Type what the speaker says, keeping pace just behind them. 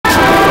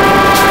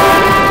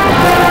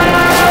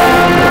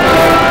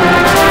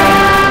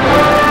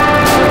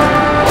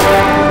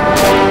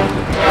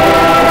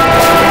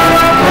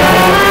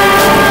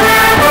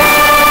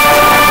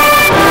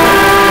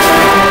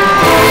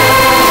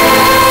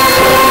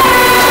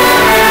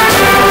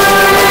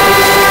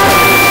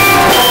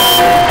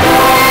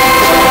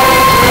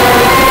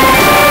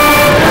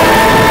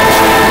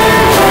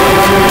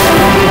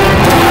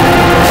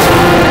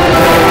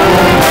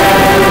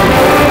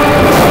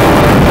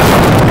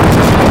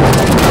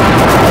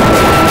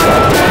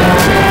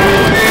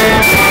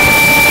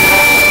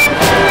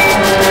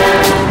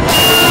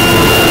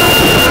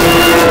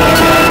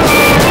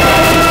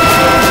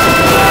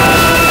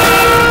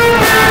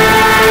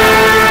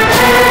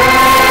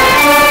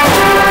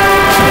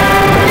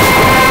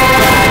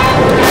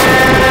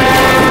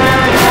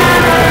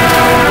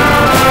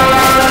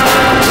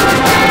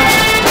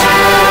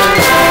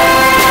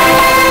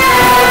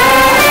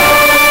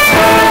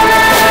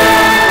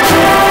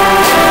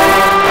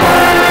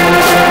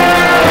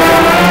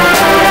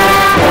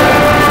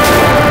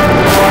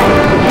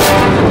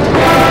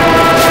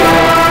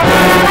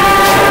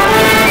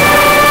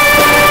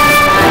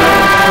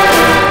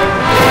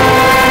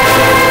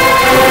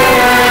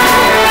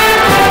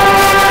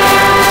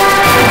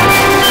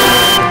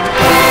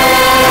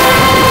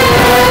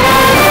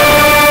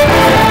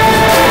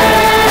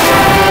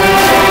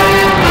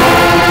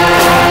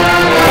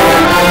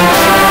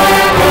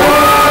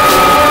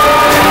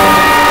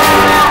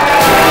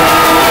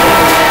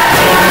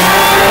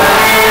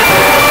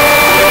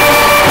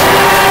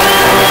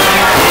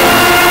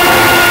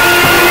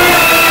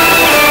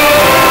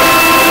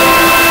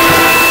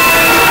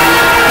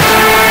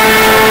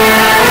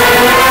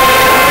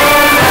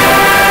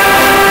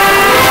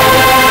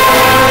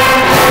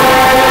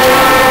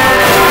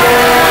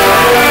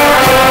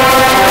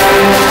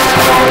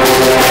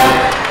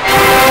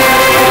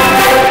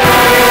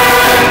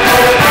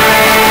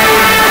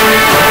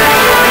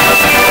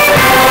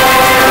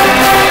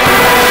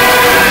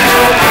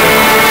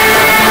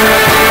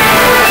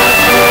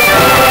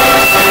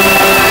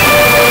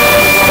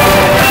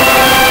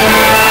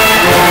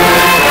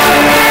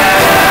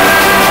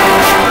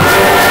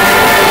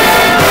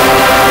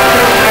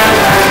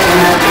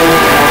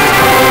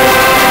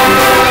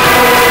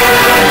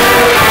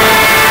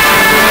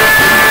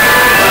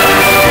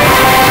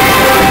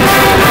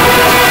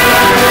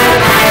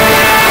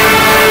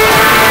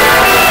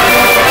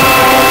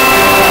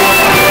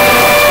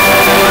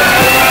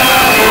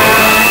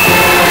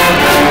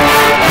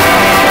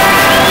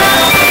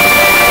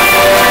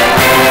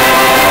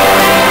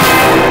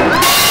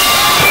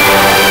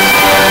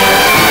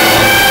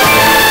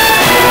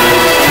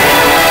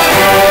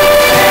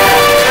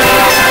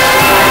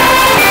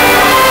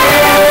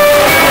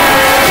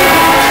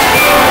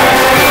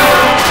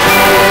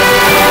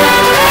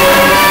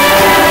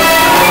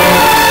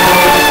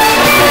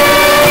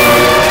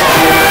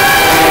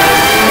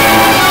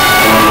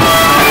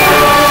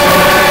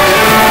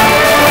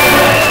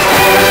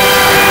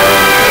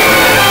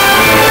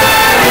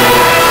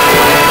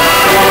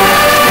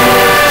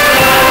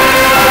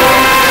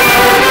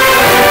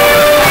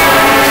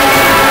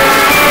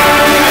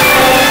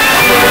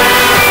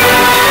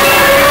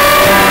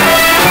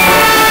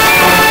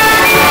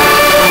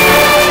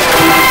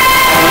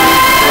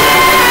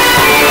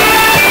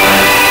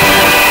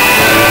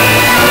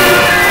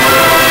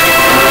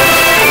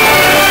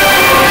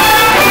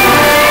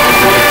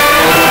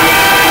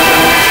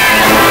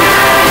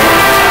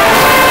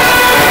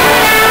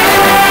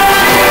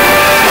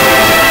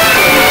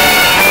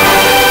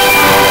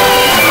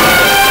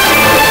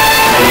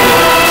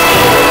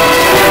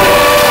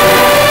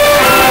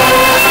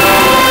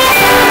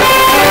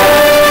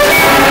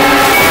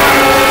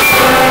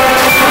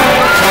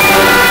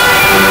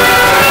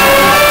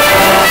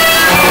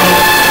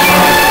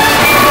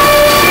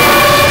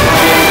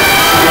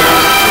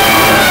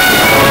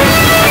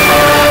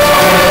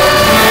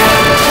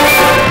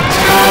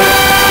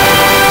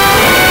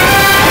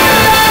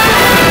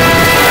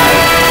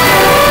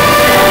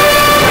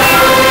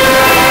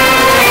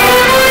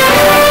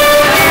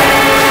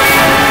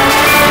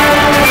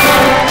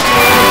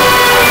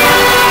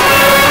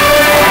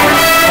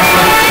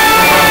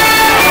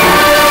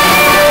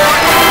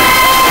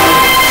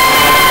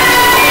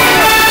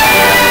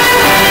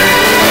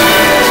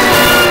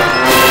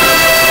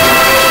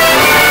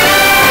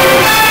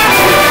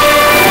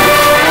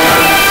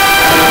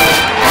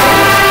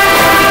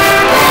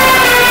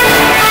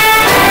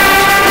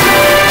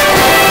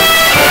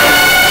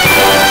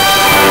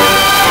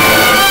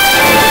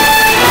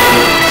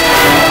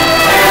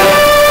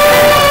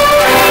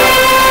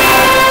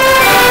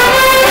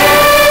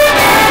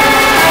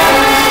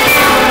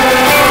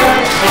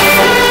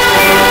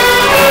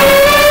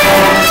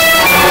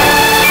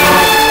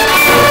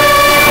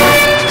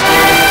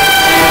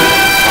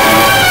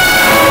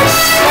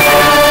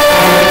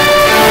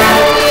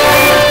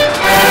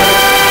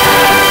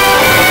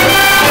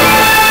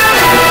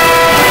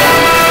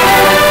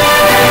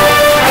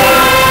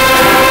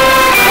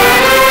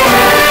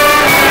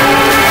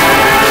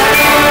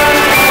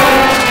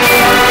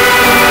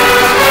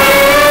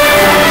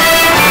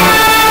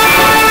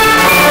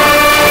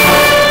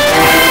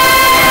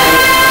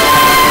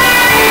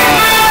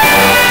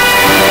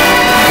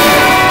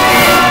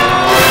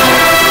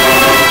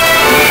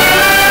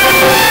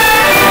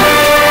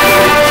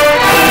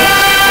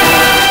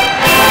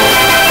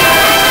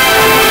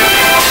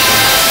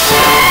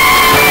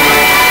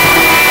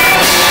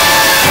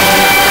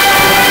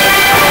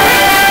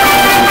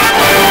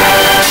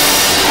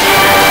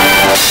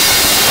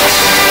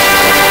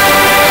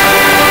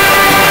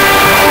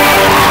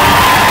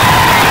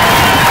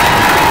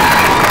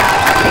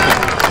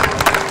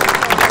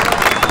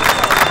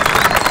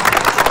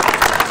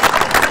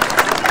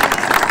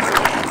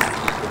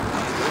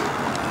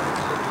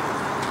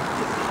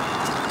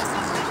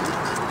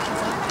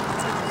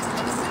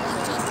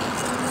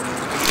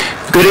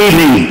Good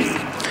evening.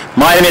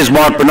 My name is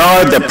Mark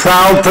Bernard, the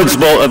proud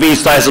principal of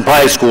East Islip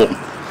High School.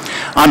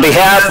 On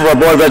behalf of our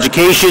Board of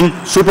Education,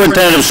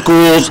 Superintendent of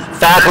Schools,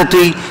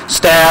 faculty,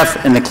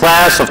 staff, and the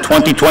class of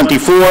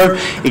 2024,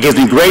 it gives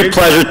me great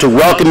pleasure to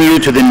welcome you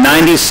to the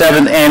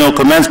 97th annual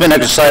commencement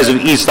exercise of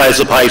East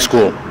Islip High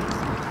School.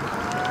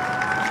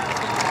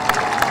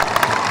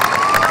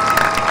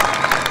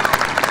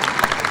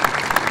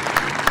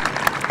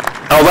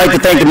 I would like to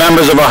thank the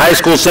members of our high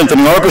school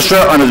symphony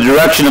orchestra under the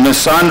direction of Ms.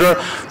 Sandra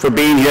for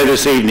being here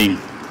this evening.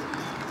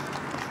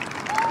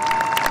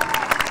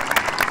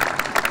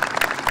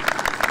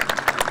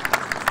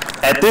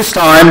 At this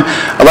time,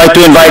 I'd like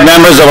to invite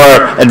members of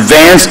our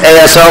advanced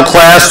ASL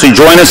class to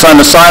join us on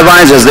the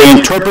sidelines as they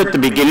interpret the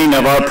beginning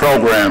of our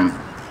program.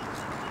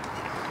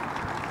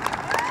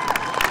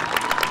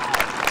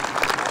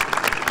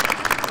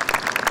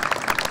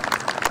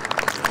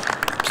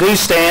 Please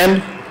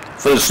stand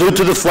for the salute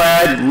to the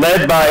flag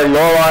led by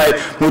Lorelei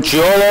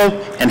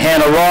Mucciolo and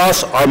Hannah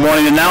Ross, our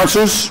morning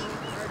announcers.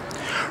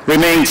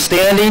 Remain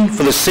standing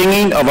for the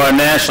singing of our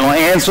national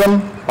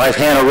anthem by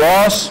Hannah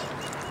Ross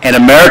and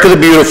America the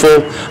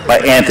Beautiful by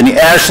Anthony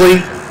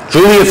Ashley,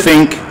 Julia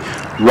Fink,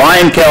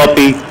 Ryan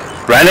Kelpie,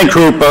 Brandon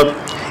Krupa,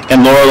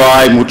 and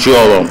Lorelei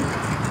Mucciolo.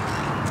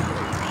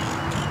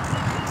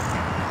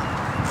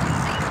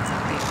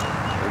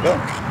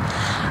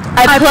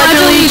 I pledge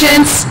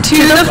allegiance to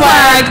the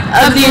flag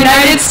of the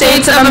United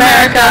States of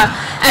America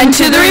and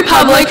to the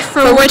republic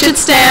for which it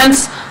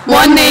stands,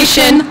 one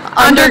nation,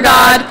 under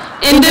God,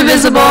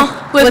 indivisible,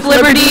 with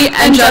liberty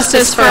and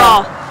justice for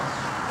all.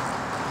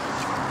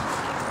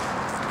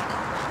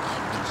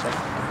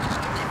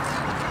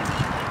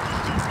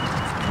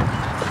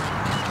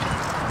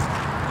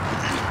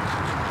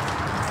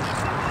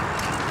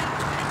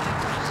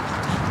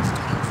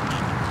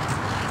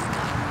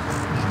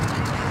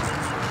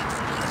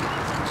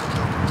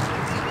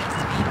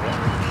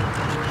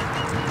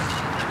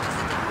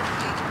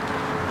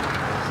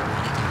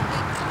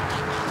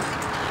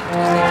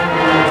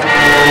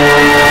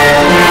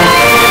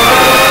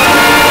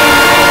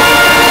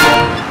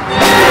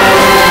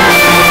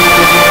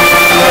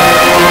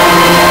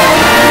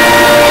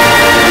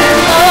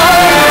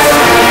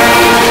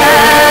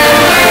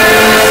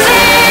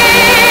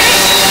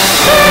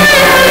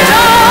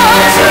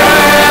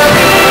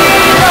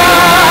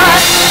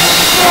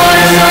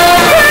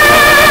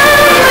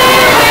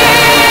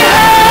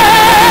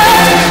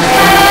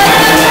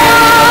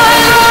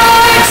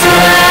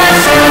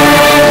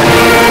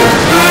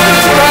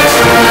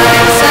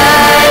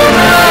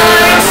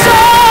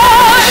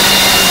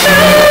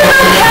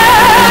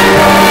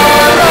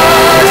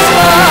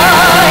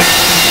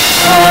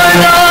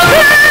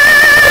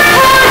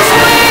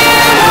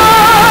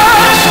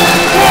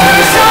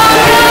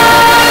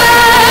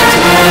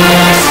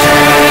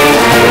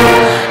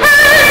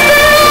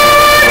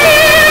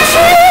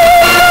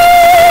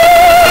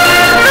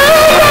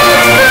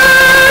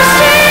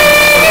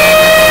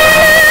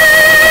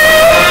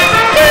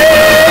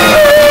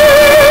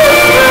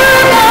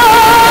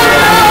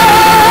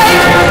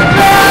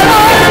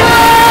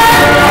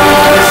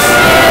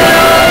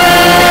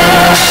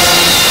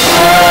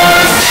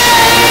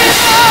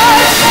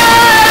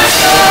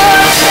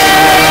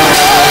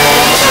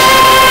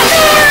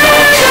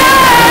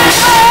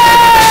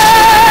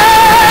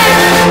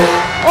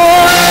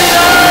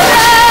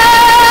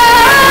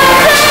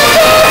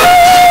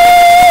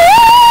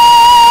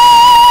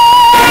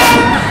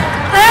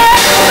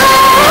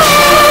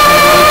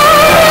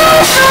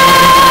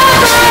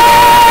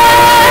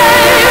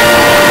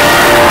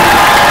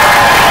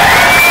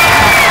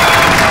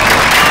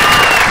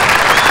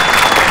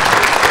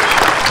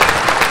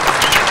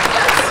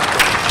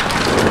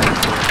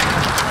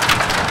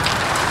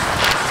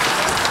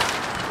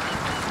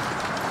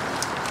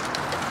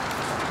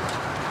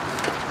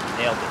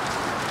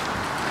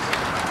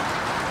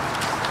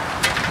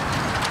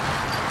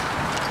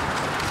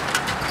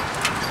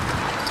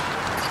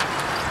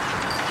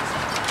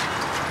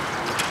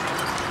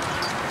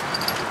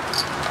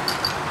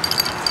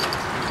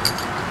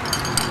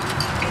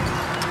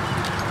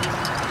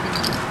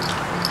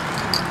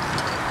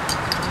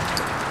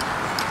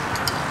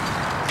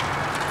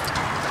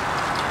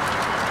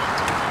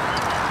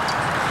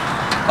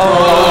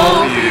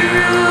 Oh,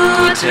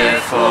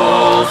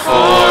 beautiful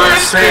for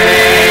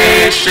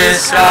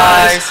spacious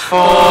skies,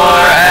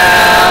 for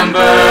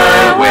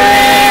amber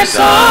waves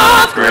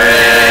of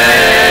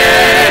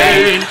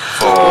grain,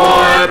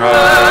 for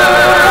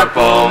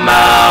purple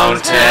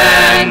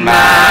mountain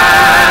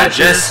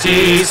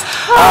majesties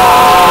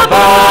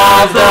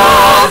above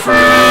the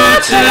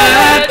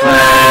fruited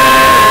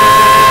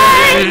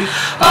plain.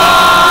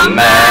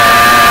 America,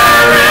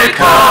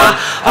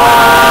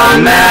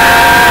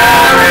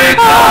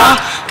 America,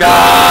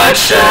 God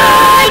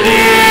shed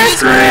His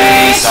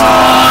grace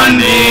on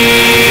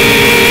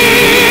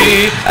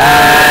thee,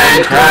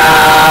 and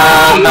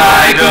crown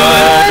thy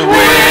good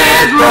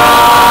with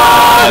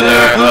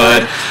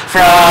brotherhood,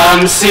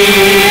 from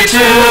sea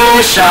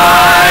to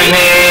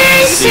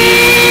shining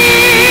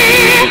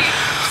sea,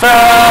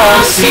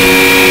 from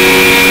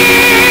sea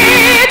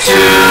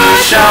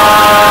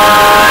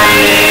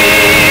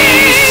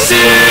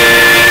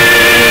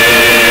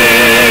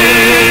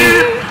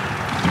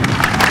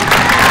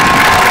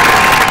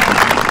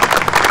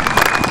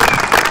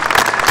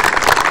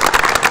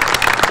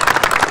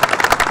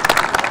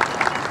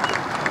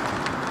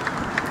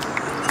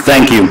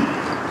Thank you.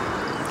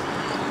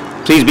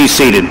 Please be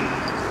seated.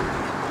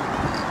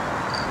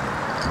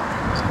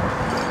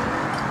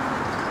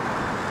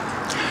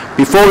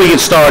 Before we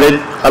get started,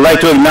 I'd like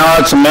to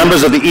acknowledge some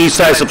members of the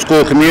Eastside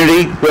Sub-School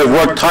community who have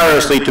worked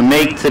tirelessly to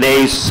make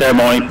today's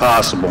ceremony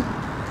possible.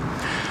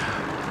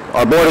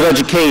 Our Board of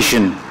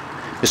Education,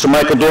 Mr.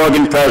 Michael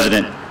Dorgan,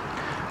 President,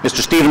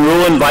 Mr. Stephen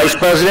Rulin, Vice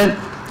President,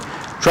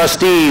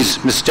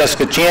 Trustees, Ms.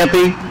 Jessica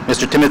Champy,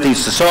 Mr. Timothy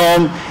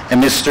Sassone,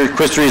 and Mr.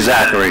 Christopher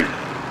Zachary.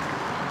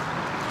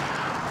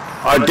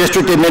 Our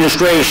District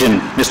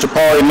Administration, Mr.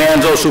 Paulie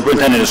Manzo,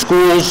 Superintendent of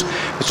Schools,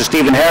 Mr.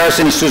 Stephen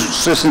Harrison,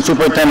 Assistant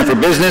Superintendent for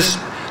Business,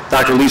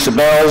 Dr. Lisa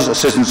Bells,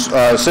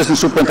 Assistant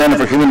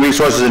Superintendent for Human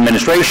Resources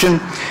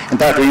Administration, and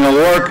Dr. Ina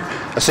Lork,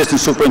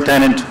 Assistant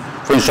Superintendent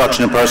for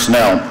Instruction and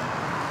Personnel.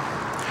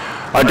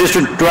 Our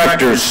District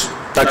Directors,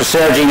 Dr.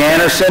 Sarah Jean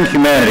Anderson,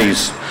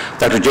 Humanities,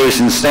 Dr.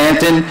 Jason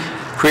Stanton,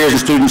 Careers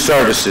and Student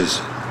Services,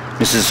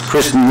 Mrs.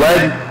 Kristen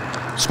Legg,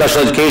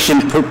 Special Education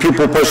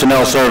Pupil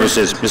Personnel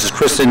Services, Mrs.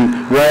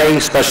 Kristen Ray,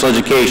 Special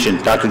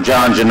Education, Dr.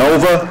 John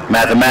Genova,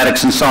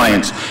 Mathematics and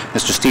Science,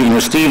 Mr. Stephen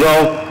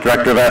Restivo,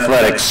 Director of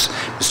Athletics,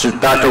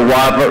 Dr.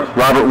 Robert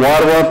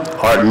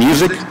Wadawa, Art and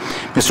Music,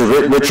 Mr.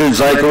 Richard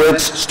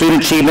Zykowitz,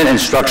 Student Achievement and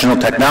Instructional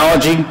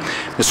Technology,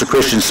 Mr.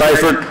 Christian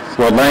Seifert,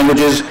 World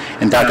Languages,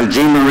 and Dr.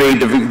 Jean-Marie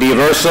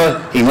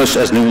Diaversa, English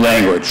as New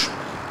Language.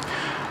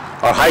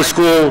 Our high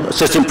school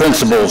assistant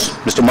principals,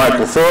 Mr.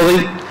 Michael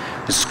Furley,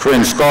 Mrs.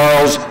 Corinne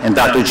Scarles, and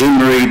Dr.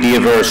 Jean-Marie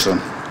Diaversa.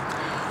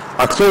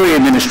 Our Cleary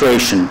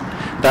administration,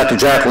 Dr.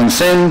 Jacqueline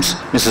Sims,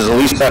 Mrs.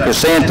 Elise Becker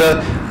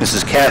Santa,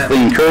 Mrs.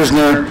 Kathleen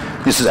Kersner,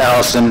 Mrs.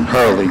 Allison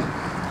Hurley.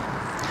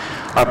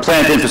 Our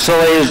plant and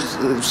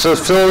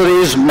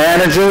facilities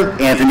manager,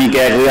 Anthony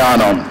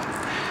Gagliano.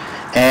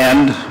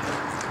 And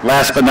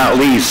last but not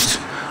least,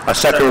 our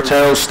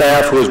secretarial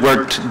staff who has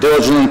worked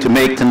diligently to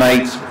make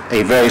tonight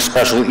a very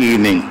special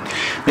evening.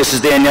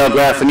 Mrs. Danielle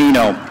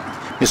Graffinino,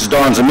 Mrs.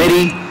 Dawn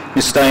Zamiti,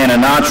 Mrs. Diana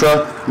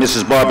Natra,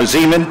 Mrs. Barbara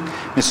Zeman,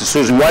 Mrs.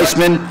 Susan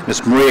Weissman,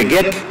 Ms. Maria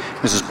Gick,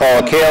 Mrs.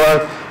 Paula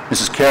Kaler,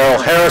 Mrs.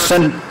 Carol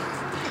Harrison,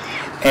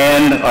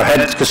 and our head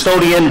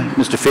custodian,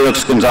 Mr.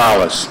 Felix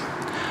Gonzalez.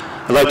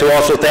 I'd like to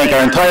also thank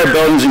our entire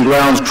Buildings and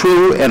Grounds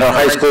crew and our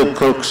high school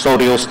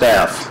custodial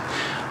staff.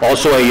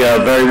 Also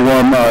a very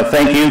warm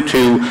thank you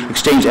to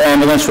Exchange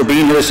Ambulance for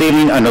being here this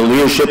evening under the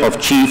leadership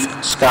of Chief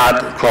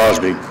Scott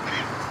Crosby.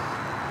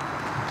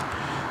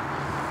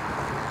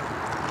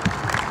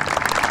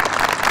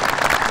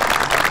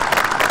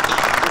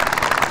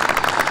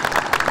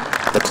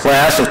 The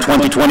class of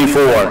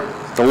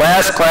 2024, the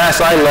last class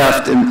I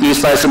left in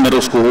East Lyson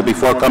Middle School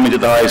before coming to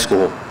the high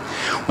school,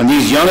 when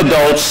these young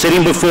adults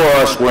sitting before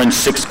us were in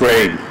 6th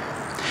grade.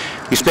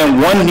 We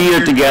spent 1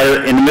 year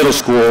together in the middle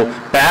school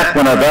back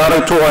when our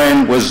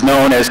valedictorian was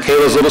known as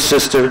Kayla's little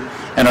sister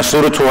and our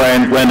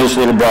salutatorian Wendell's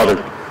little brother.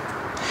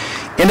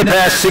 In the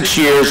past 6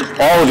 years,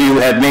 all of you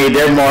have made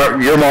your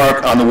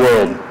mark on the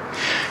world.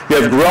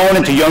 You have grown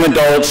into young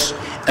adults,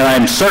 and I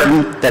am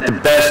certain that the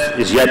best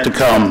is yet to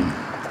come.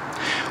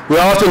 We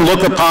often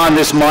look upon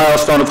this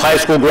milestone of high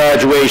school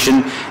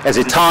graduation as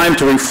a time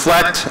to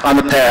reflect on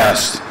the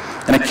past,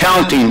 an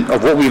accounting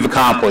of what we've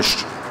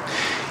accomplished.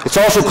 It's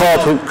also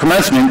called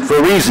commencement for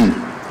a reason,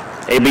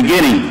 a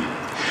beginning.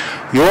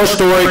 Your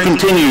story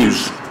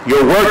continues,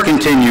 your work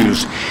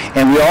continues,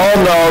 and we all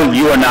know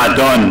you are not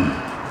done.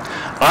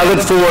 I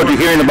look forward to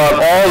hearing about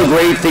all the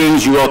great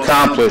things you will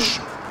accomplish.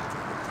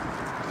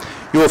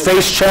 You will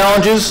face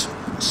challenges,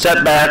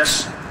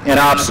 setbacks, and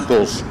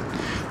obstacles.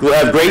 You will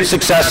have great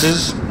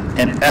successes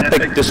and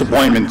epic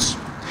disappointments.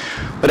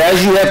 But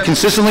as you have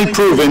consistently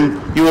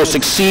proven, you will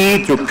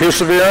succeed through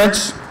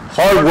perseverance,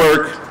 hard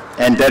work,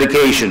 and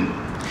dedication.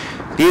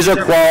 These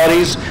are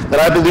qualities that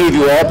I believe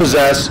you all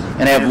possess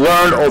and have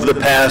learned over the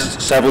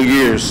past several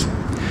years.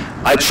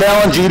 I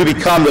challenge you to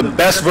become the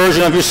best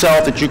version of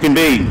yourself that you can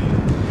be.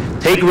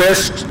 Take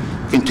risks,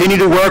 continue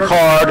to work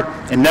hard,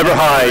 and never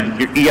hide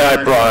your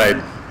EI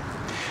pride.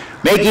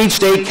 Make each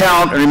day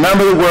count and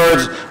remember the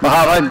words of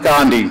Mahatma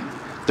Gandhi,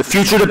 the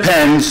future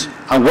depends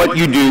on what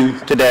you do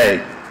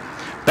today.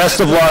 Best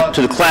of luck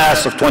to the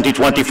class of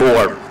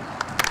 2024.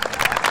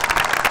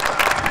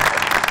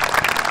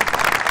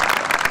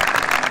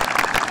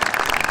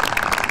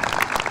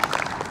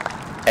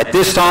 At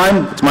this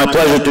time, it's my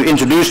pleasure to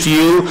introduce to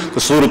you the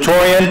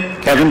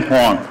salutatorian, Kevin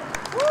Huang.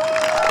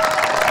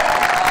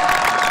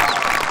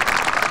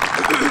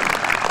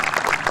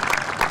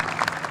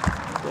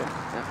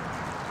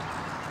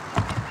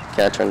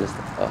 Can I turn this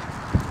off?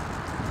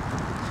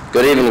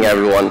 Good evening,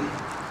 everyone.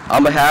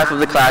 On behalf of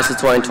the class of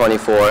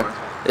 2024,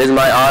 it is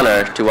my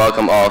honor to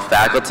welcome all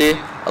faculty,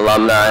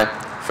 alumni,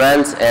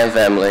 friends, and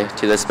family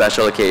to this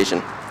special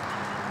occasion.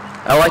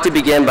 I would like to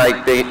begin by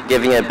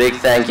giving a big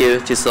thank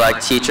you to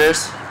select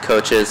teachers,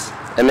 coaches,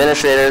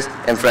 administrators,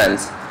 and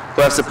friends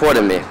who have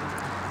supported me,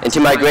 and to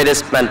my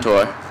greatest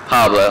mentor,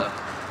 Pablo,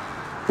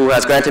 who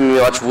has granted me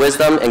much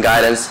wisdom and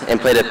guidance and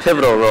played a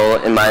pivotal role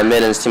in my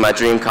admittance to my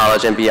dream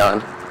college and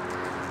beyond.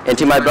 And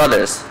to my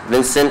brothers,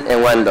 Vincent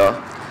and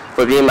Wendell,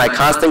 for being my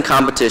constant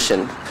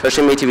competition,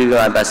 pushing me to be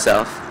my best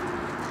self.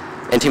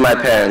 and to my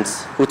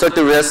parents, who took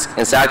the risk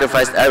and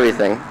sacrificed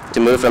everything to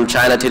move from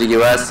China to the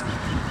US,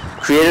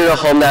 created a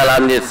home that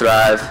allowed me to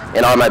thrive,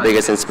 and are my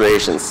biggest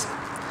inspirations.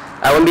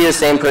 I wouldn't be the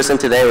same person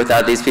today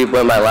without these people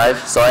in my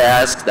life, so I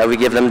ask that we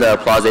give them the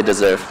applause they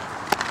deserve.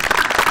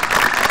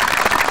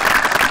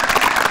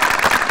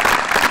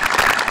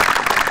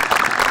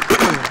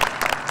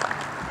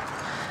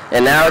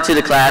 And now to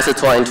the class of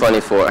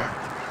 2024.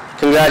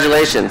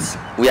 Congratulations,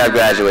 we have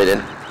graduated.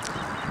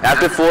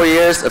 After 4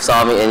 years of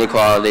solving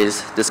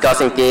inequalities,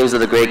 discussing themes of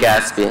the Great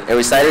Gatsby, and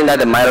reciting that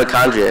the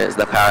mitochondria is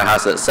the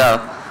powerhouse of the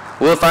cell,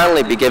 we will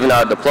finally be giving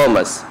our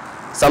diplomas,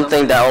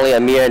 something that only a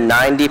mere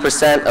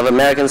 90% of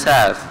Americans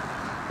have.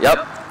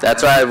 Yep,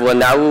 that's right, everyone.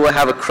 Now we will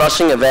have a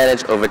crushing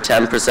advantage over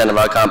 10% of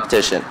our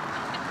competition.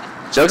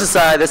 Jokes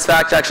aside, this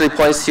fact actually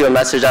points to a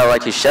message I would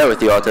like to share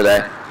with you all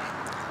today.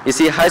 You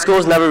see, high school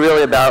is never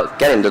really about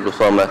getting the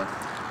diploma.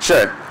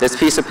 Sure, this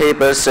piece of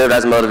paper served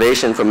as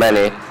motivation for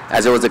many,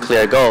 as it was a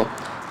clear goal,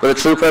 but the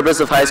true purpose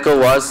of high school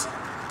was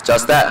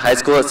just that, high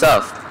school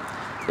itself.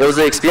 It was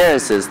the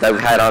experiences that we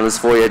had on this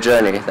 4-year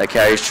journey that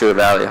carries true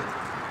value.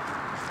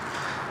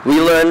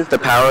 We learned the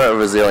power of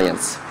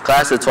resilience.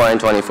 Class of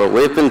 2024,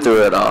 we've been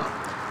through it all.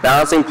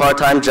 Balancing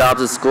part-time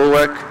jobs with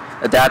schoolwork,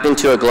 adapting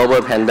to a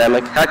global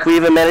pandemic, heck, we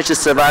even managed to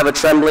survive a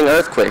trembling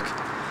earthquake.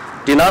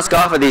 Do not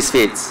scoff at these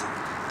feats.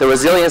 The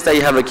resilience that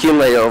you have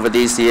accumulated over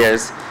these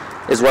years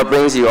is what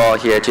brings you all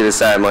here to the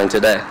ceremony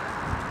today.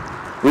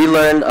 We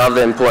learned of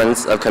the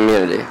importance of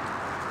community.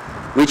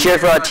 We cheered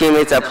for our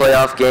teammates at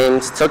playoff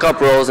games, took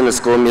up roles in the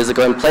school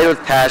musical, and played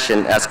with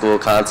passion at school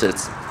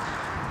concerts.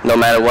 No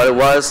matter what it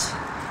was,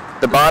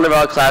 the bond of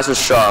our class was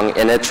strong,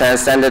 and it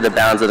transcended the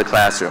bounds of the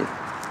classroom.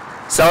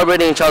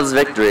 Celebrating each other's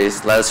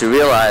victories led us to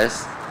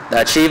realize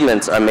that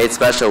achievements are made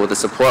special with the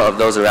support of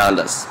those around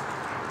us.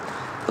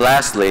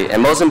 Lastly,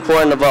 and most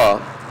important of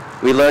all,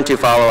 we learned to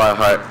follow our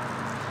heart.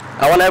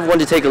 I want everyone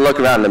to take a look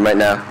around them right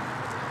now.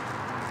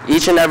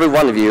 Each and every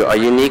one of you are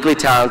uniquely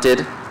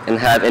talented and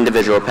have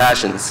individual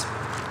passions.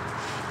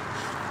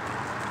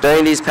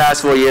 During these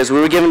past 4 years,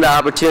 we were given the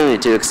opportunity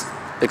to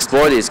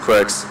explore these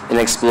quirks and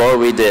explore what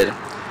we did.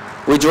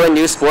 We joined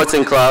new sports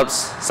and clubs.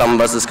 Some of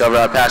us discovered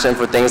our passion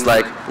for things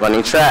like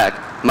running track,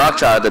 mock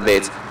trial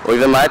debates, or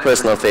even my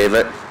personal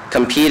favorite,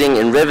 competing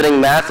in riveting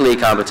math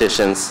league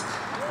competitions.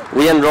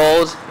 We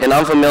enrolled in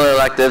unfamiliar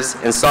electives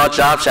and sought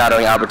job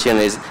shadowing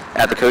opportunities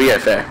at the career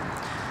fair.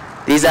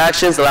 These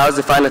actions allowed us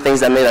to find the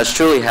things that made us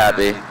truly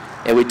happy,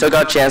 and we took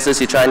our chances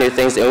to try new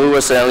things, and we were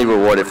certainly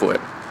rewarded for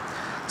it.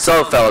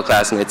 So, fellow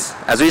classmates,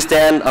 as we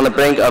stand on the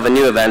brink of a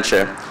new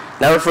adventure,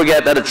 never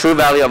forget that the true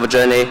value of a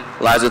journey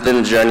lies within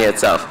the journey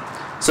itself.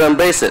 So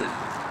embrace it.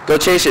 Go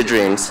chase your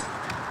dreams,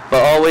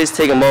 but always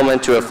take a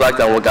moment to reflect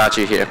on what got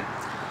you here.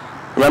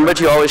 Remember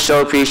to always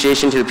show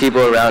appreciation to the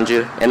people around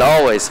you, and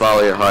always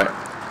follow your heart.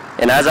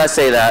 And as I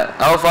say that,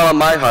 I'll follow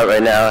my heart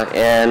right now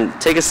and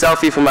take a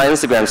selfie for my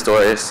Instagram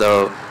story,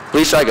 so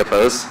please strike a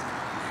pose.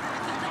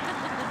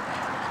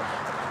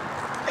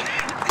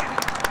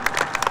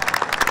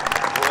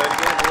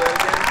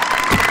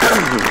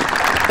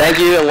 Thank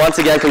you, and once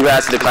again,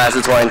 congrats to the class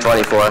of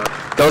 2024.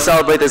 Go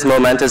celebrate this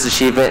momentous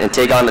achievement and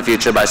take on the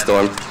future by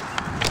storm.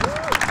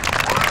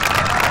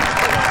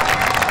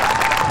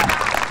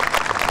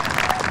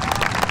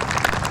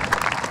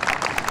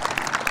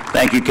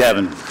 Thank you,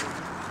 Kevin.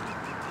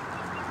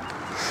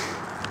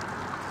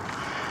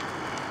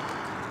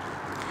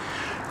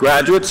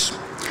 Graduates,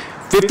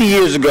 50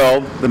 years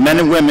ago, the men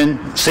and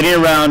women sitting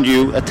around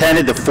you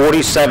attended the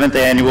 47th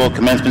annual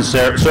commencement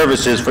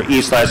services for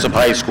East Islip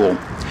High School.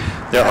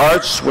 Their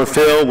hearts were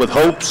filled with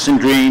hopes and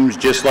dreams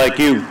just like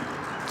you.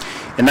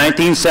 In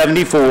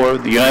 1974,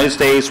 the United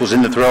States was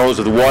in the throes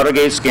of the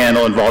Watergate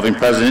scandal involving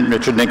President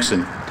Richard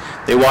Nixon.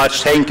 They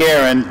watched Hank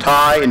Aaron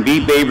tie and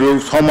beat Babe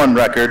Ruth's home run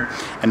record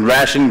and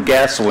ration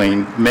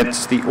gasoline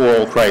amidst the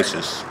oil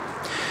crisis.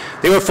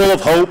 They were full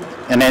of hope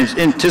and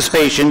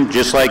anticipation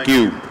just like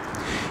you.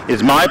 It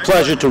is my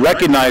pleasure to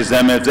recognize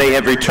them as they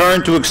have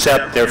returned to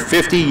accept their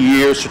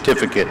 50-year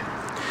certificate.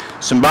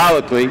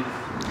 Symbolically,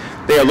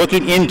 they are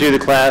looking into the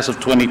class of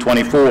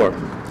 2024.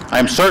 I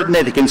am certain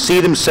that they can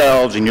see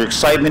themselves in your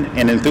excitement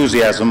and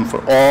enthusiasm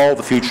for all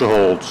the future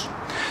holds.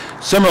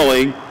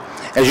 Similarly,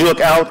 as you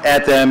look out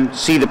at them,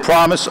 see the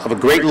promise of a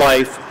great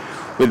life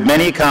with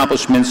many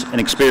accomplishments and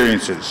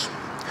experiences.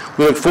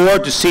 We look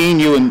forward to seeing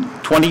you in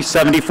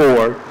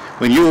 2074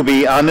 when you will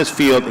be on this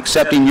field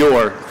accepting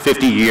your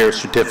 50-year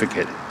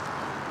certificate.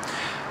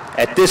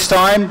 At this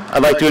time,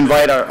 I'd like to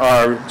invite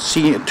our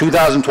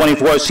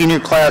 2024 senior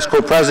class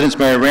co-presidents,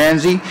 Mary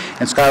Ramsey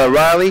and Skylar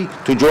Riley,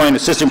 to join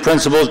assistant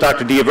principals,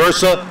 Dr.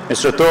 Diaversa,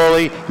 Mr.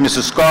 Thorley, and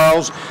Mrs.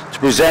 Scarles, to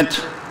present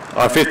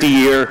our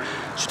 50-year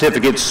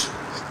certificates.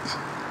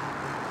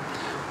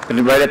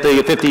 And right at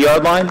the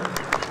 50-yard line.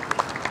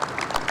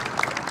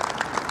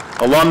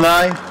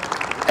 Alumni,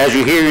 as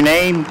you hear your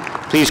name,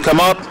 please come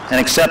up and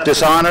accept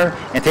this honor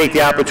and take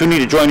the opportunity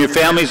to join your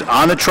families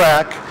on the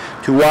track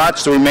to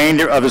watch the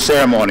remainder of the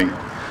ceremony.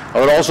 I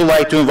would also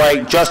like to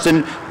invite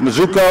Justin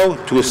Mizuko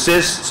to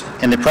assist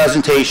in the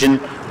presentation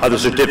of the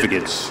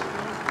certificates.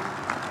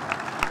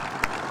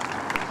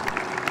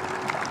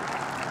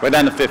 Right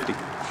down to 50.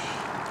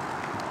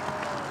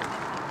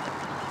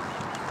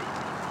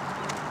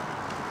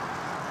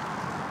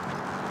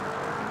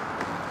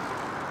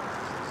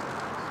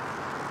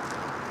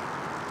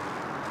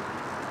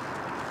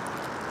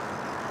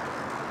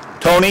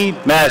 Tony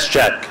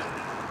Maschek.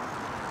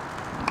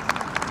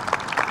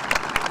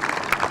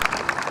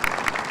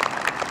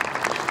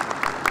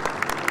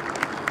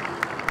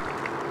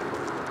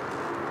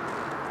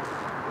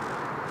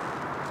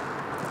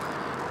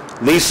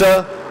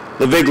 Lisa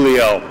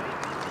Laviglio.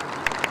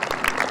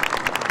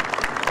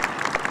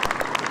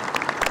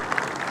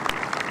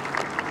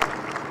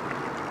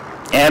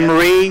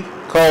 Anne-Marie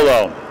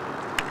Colo.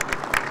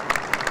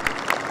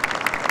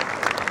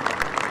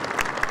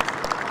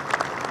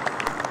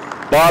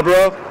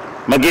 Barbara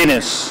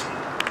McGinnis.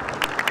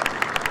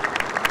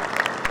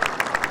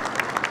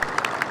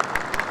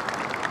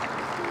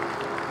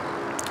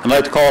 I'd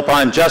like to call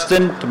upon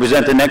Justin to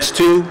present the next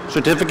two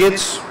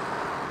certificates.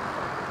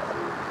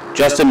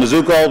 Justin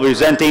Mizuko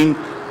presenting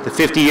the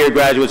 50-year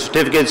graduate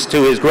certificates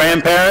to his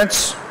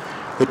grandparents,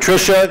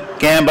 Patricia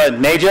Gamba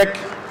Najek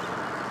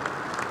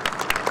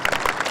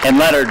and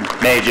Leonard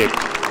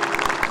Najek.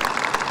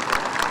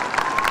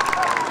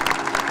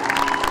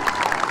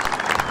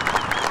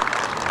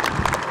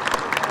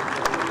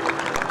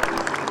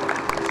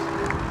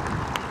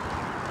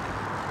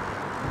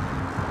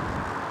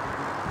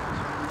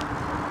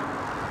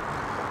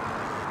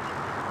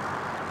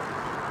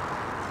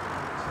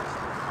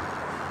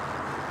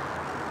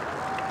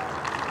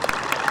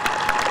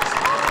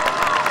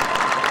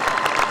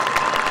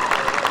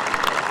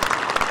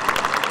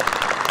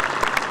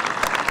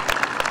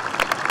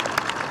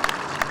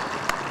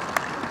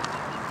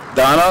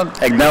 Donna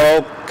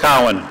Agnello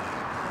Cowan.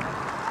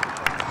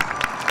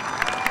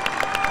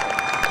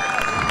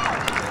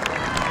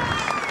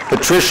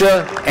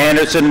 Patricia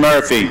Anderson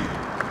Murphy.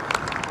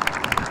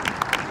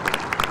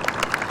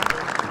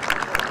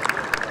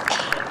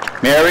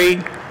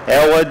 Mary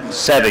Elwood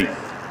Sevi.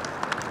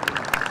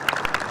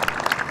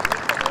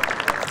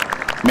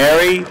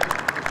 Mary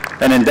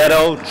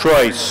Benedetto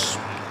Troyes.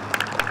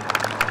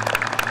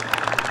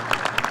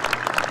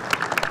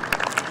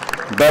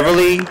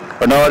 Beverly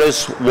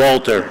Bernardus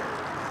Walter.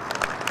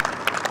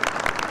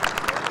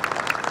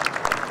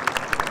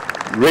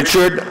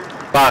 Richard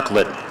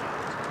Bachlet.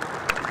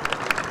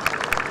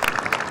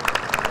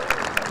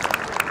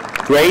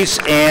 Grace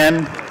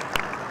Ann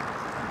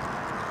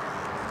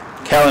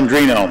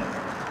Calandrino.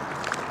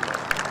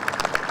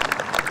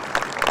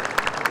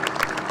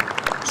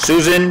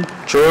 Susan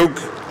Cheruk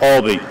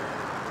Albee.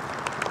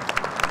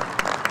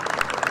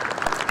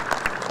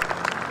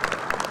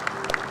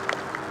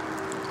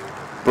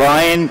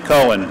 Brian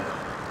Cohen.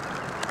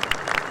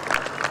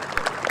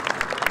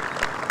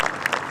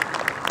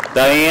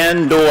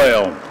 Diane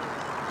Doyle.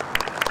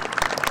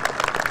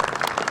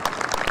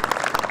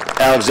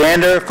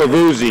 Alexander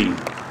Favuzzi.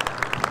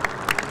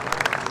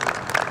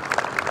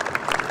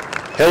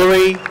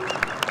 Hillary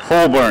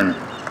Holborn.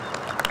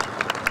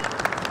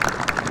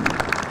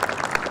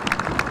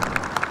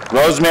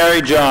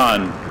 Rosemary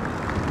John.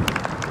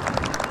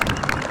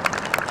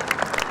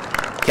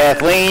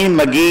 Kathleen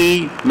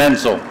McGee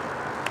Menzel.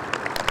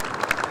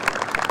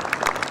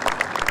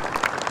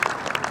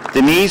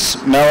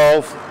 Denise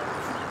Mello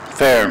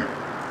Fair.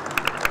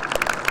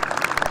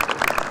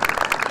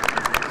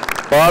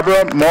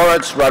 Barbara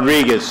Moritz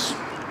Rodriguez.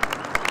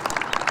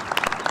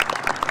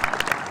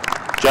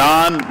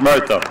 John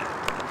Murtha.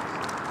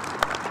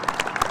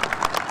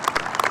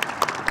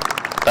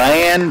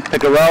 Diane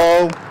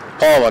Picarello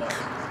Pollock.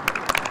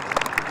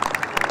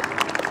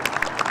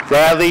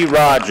 Bradley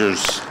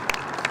Rogers.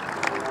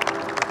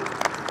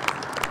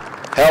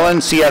 Helen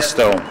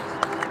Siesto.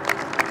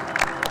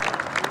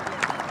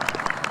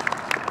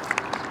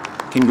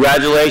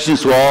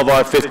 Congratulations to all of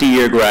our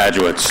 50-year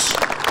graduates.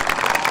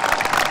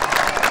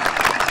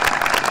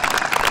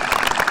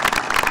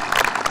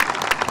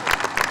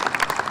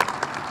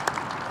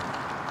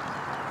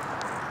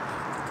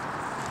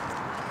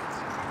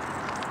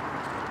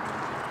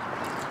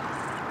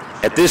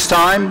 At this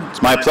time,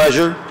 it's my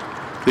pleasure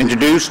to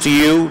introduce to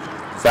you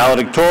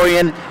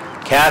valedictorian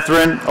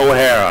Catherine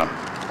O'Hara.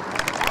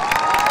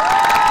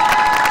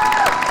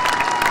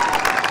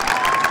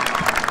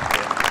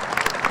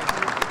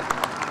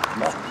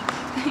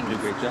 You did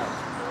a great job.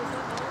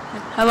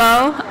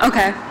 Hello?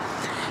 Okay.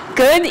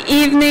 Good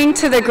evening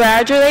to the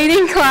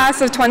graduating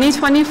class of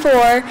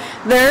 2024,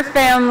 their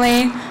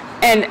family,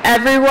 and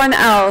everyone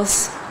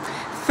else.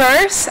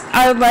 First,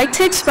 I would like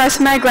to express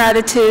my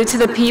gratitude to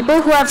the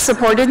people who have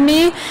supported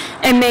me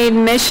and made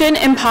Mission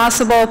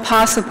Impossible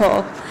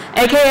possible,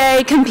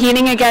 aka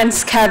competing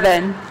against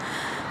Kevin.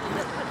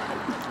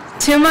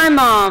 To my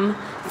mom,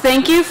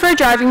 thank you for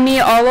driving me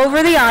all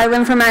over the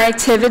island for my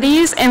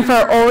activities and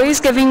for always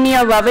giving me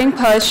a loving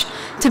push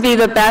to be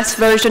the best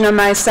version of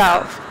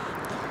myself.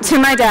 To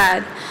my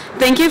dad,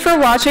 thank you for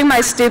watching my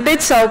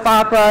stupid soap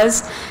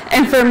operas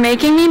and for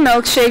making me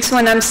milkshakes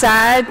when I'm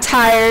sad,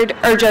 tired,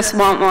 or just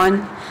want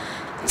one.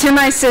 To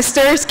my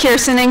sisters,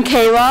 Kirsten and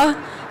Kayla,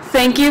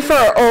 Thank you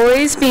for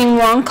always being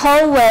one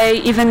call away,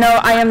 even though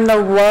I am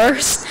the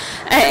worst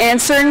at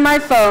answering my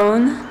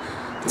phone.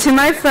 To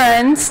my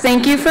friends,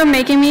 thank you for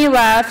making me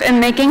laugh and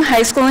making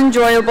high school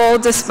enjoyable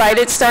despite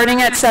it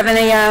starting at 7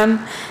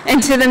 a.m.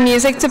 And to the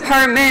music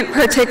department,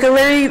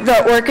 particularly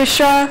the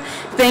orchestra,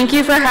 thank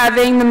you for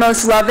having the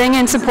most loving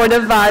and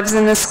supportive vibes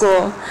in the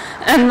school.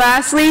 And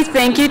lastly,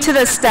 thank you to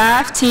the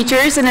staff,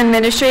 teachers, and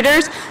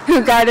administrators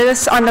who guided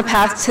us on the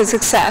path to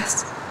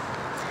success.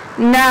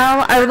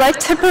 Now, I would like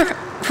to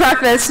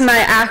preface my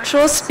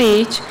actual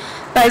speech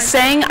by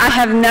saying I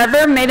have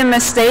never made a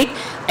mistake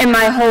in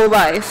my whole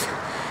life.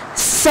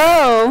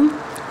 So,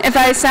 if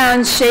I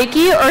sound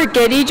shaky or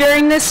giddy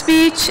during this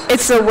speech,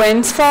 it's the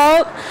wind's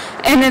fault.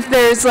 And if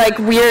there's like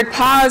weird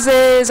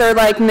pauses or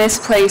like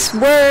misplaced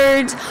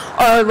words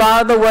or a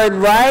lot of the word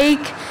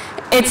like,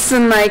 it's the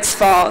mic's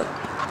fault.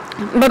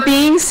 But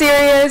being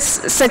serious,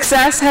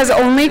 success has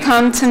only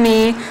come to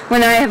me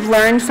when I have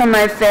learned from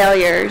my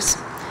failures.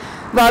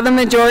 While the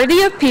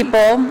majority of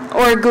people,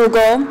 or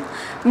Google,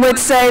 would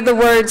say the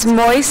words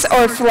moist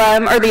or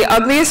phlegm are the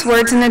ugliest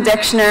words in the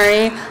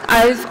dictionary,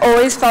 I've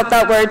always felt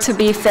that word to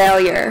be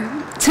failure.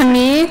 To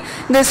me,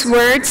 this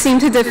word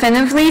seemed to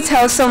definitively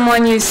tell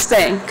someone you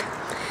stink.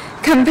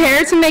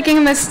 Compared to making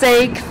a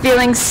mistake,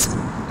 failing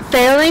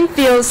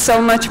feels so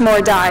much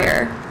more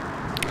dire.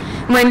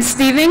 When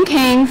Stephen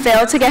King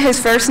failed to get his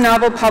first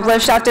novel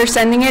published after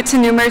sending it to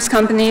numerous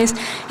companies,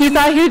 he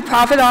thought he would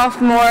profit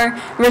off more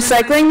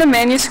recycling the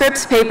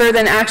manuscript's paper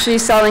than actually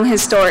selling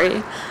his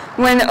story.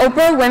 When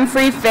Oprah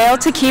Winfrey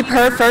failed to keep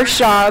her first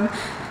job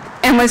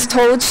and was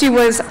told she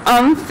was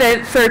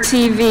unfit for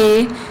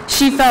TV,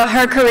 she felt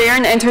her career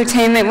in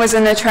entertainment was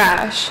in the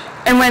trash.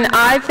 And when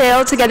I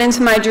failed to get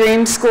into my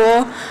dream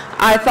school,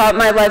 I thought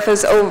my life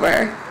was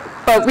over.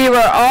 But we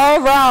were all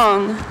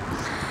wrong.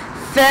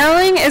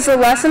 Failing is a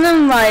lesson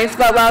in life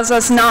that allows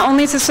us not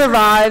only to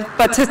survive,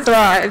 but to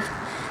thrive.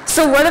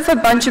 So what if a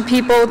bunch of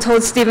people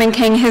told Stephen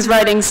King his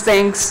writing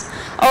stinks?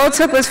 All it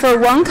took was for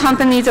one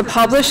company to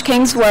publish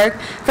King's work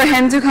for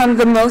him to become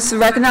the most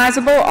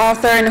recognizable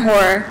author in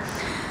horror.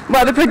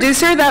 While the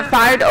producer that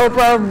fired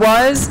Oprah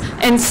was,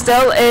 and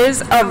still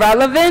is,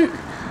 irrelevant,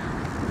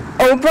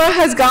 Oprah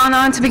has gone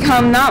on to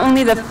become not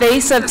only the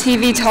face of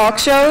TV talk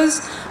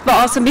shows, but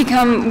also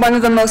become one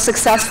of the most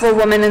successful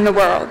women in the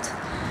world.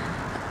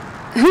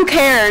 Who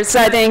cares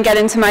that I didn't get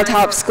into my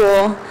top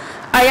school?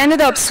 I ended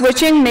up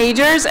switching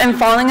majors and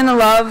falling in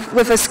love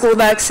with a school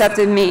that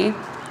accepted me.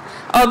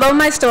 Although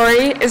my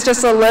story is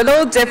just a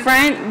little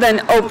different than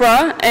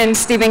Oprah and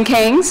Stephen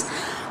King's,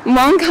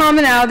 one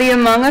commonality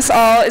among us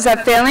all is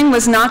that failing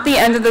was not the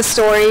end of the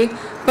story,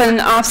 but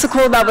an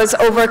obstacle that was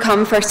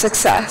overcome for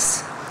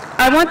success.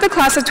 I want the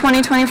class of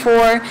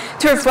 2024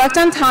 to reflect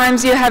on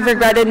times you have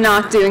regretted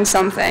not doing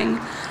something.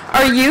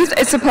 Our youth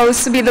is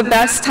supposed to be the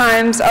best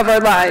times of our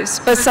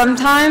lives, but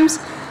sometimes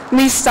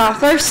we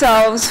stop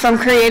ourselves from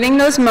creating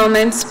those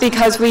moments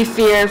because we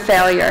fear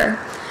failure.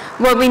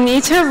 What we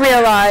need to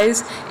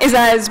realize is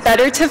that it's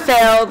better to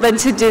fail than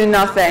to do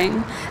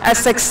nothing, as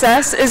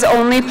success is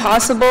only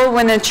possible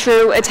when a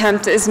true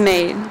attempt is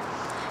made.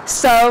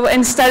 So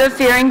instead of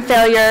fearing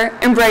failure,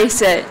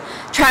 embrace it.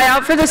 Try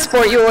out for the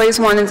sport you always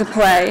wanted to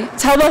play.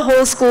 Tell the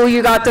whole school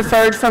you got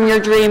deferred from your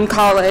dream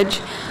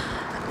college.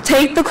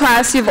 Take the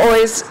class you've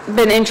always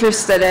been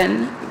interested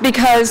in,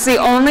 because the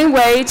only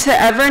way to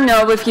ever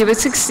know if you would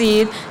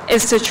succeed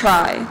is to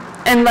try.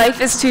 And life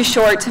is too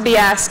short to be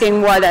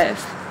asking what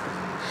if.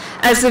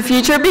 As the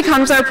future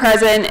becomes our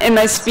present and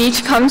my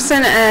speech comes to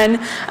an end,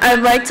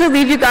 I'd like to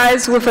leave you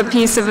guys with a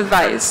piece of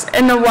advice.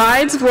 In the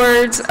wise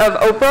words of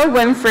Oprah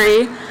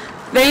Winfrey,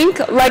 think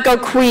like a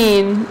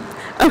queen.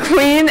 A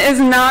queen is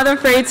not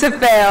afraid to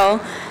fail.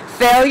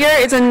 Failure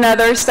is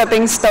another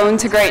stepping stone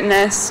to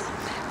greatness.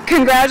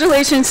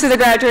 Congratulations to the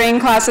graduating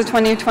class of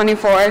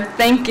 2024.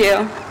 Thank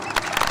you.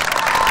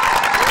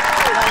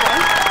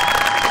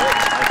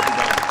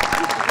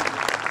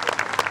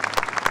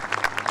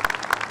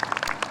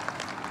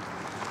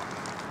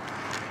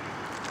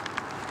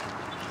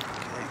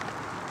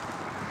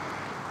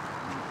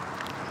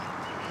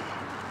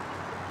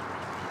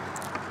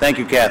 Thank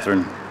you,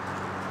 Catherine.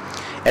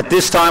 At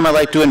this time, I'd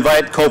like to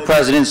invite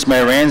co-presidents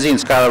Mary Ramsey and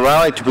Skylar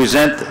Rowley to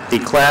present the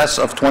class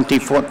of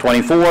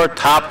 2024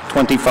 Top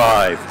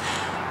 25.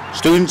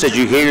 Students, as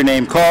you hear your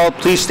name called,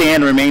 please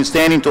stand and remain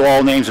standing until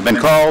all names have been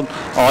called.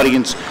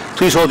 Audience,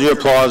 please hold your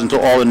applause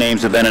until all the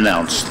names have been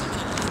announced.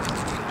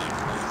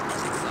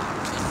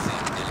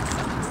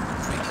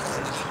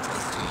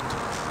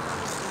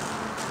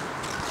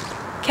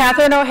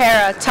 Catherine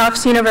O'Hara,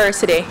 Tufts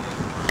University.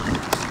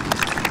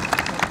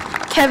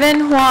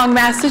 Kevin Huang,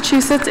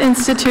 Massachusetts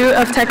Institute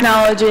of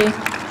Technology.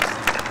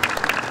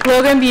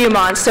 Logan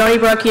Beaumont, Stony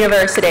Brook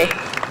University.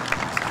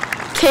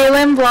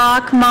 Kaylin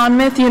Block,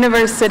 Monmouth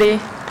University.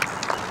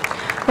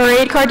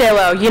 Mairead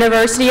Cardillo,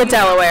 University of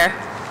Delaware.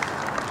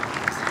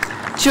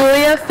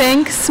 Julia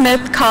Fink,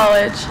 Smith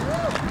College.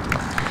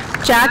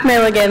 Jack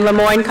Milligan,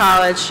 Lemoyne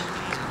College.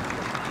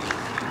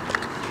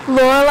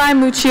 Lorelei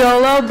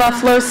Mucciolo,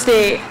 Buffalo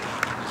State.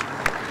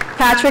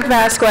 Patrick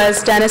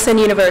Vasquez, Denison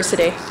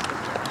University.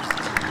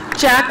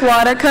 Jack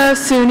Wadaka,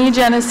 SUNY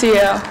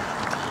Geneseo.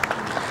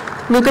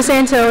 Lucas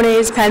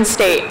Antones, Penn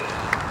State.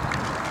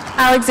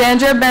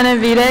 Alexandra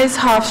Benavides,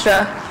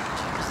 Hofstra.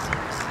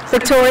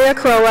 Victoria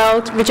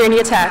Crowell,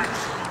 Virginia Tech.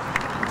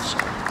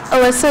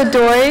 Alyssa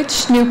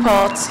Deutsch, New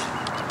Paltz.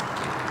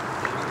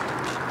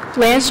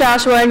 Lance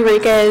Joshua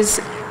Enriquez,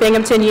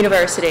 Binghamton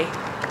University.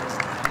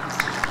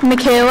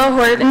 Michaela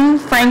Horton,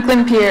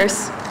 Franklin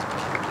Pierce.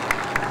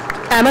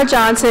 Emma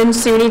Johnson,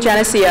 SUNY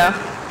Geneseo.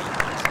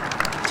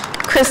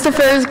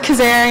 Christopher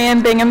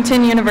Kazarian,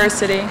 Binghamton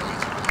University.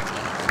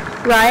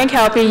 Ryan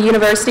Kelpie,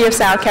 University of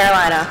South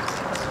Carolina.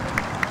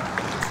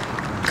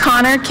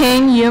 Connor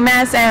King,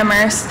 UMass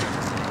Amherst.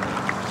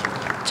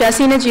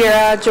 Jesse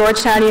Najira,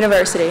 Georgetown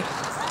University.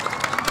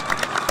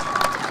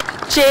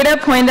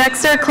 Jada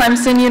Poindexter,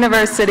 Clemson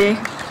University.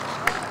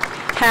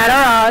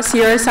 Hannah Ross,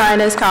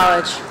 Ursinus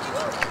College.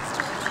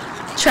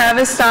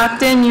 Travis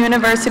Stockton,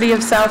 University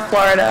of South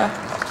Florida.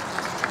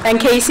 And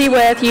Casey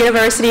With,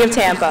 University of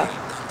Tampa.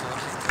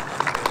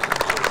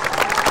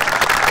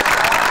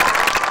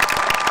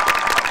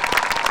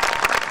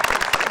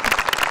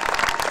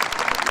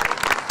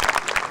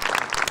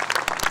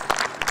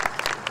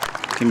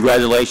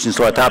 Congratulations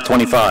to our top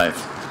 25.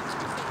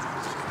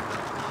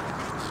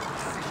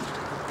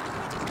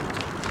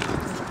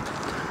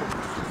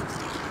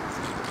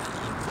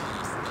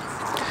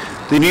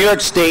 The New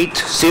York State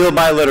Seal of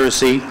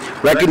Biliteracy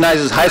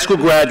recognizes high school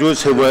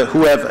graduates who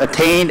have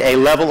attained a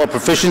level of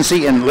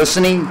proficiency in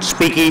listening,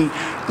 speaking,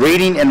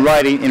 reading, and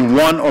writing in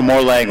one or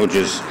more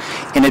languages,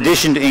 in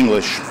addition to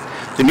English.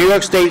 The New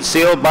York State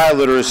Seal of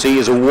Biliteracy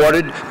is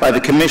awarded by the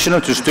Commissioner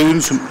to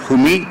students who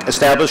meet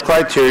established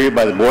criteria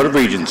by the Board of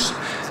Regents.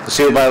 The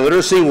Seal of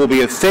Biliteracy will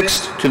be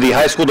affixed to the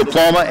high school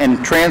diploma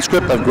and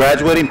transcript of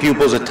graduating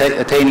pupils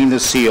attaining the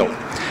seal.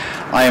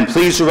 I am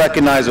pleased to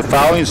recognize the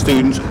following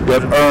students who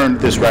have earned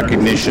this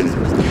recognition.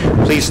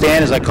 Please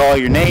stand as I call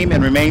your name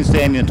and remain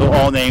standing until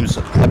all names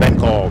have been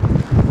called.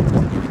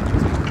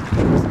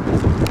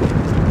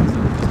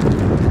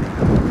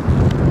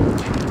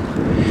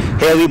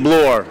 Haley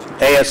Bloor,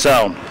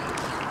 ASL.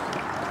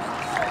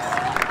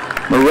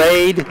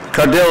 Mairead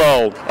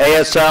Cardillo,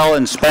 ASL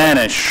in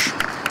Spanish.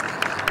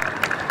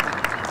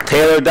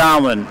 Taylor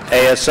Donlin,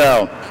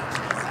 ASL.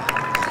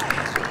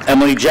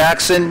 Emily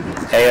Jackson,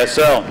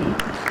 ASL.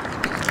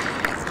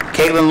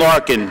 Caitlin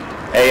Larkin,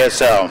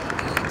 ASL.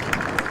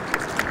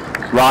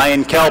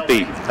 Ryan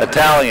Kelpie,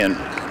 Italian.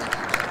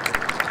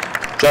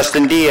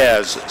 Justin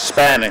Diaz,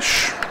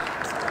 Spanish.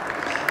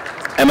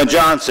 Emma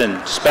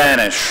Johnson,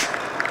 Spanish.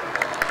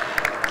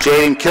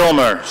 Jaden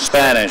Kilmer,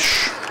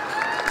 Spanish.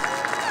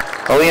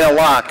 Alina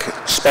Locke,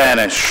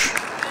 Spanish.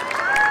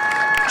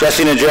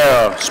 Jesse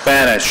Najero,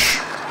 Spanish.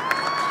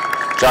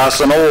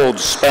 Jocelyn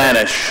Olds,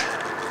 Spanish.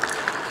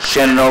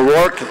 Shannon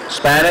O'Rourke,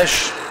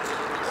 Spanish.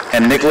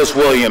 And Nicholas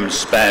Williams,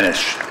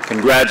 Spanish.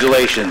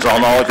 Congratulations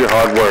on all of your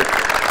hard work.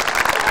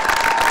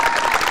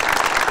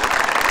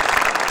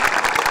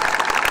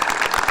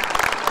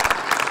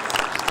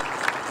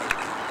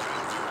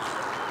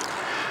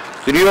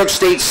 The New York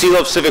State Seal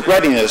of Civic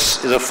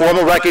Readiness is a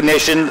formal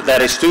recognition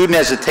that a student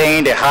has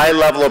attained a high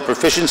level of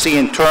proficiency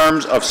in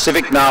terms of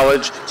civic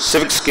knowledge,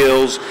 civic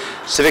skills,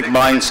 civic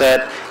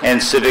mindset,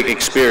 and civic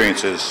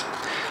experiences.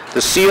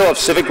 The Seal of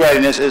Civic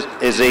Readiness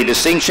is a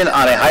distinction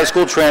on a high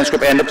school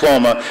transcript and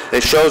diploma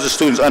that shows the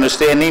student's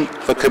understanding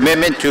of a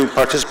commitment to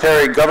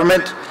participatory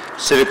government,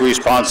 civic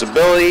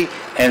responsibility,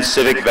 and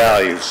civic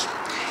values.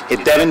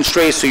 It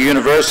demonstrates to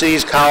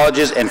universities,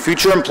 colleges, and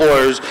future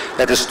employers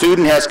that the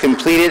student has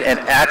completed an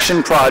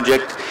action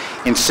project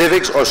in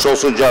civics or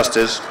social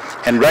justice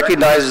and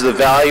recognizes the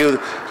value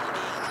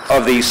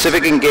of the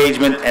civic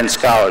engagement and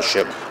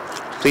scholarship.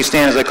 Please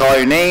stand as I call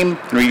your name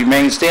and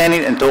remain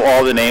standing until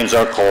all the names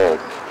are called.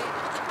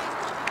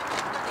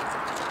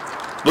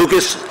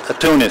 Lucas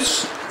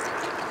Antones.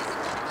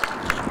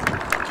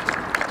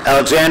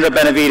 Alexandra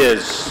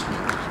Benavides.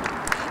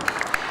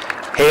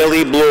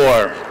 Haley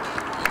Bloor.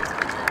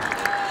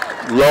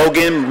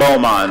 Logan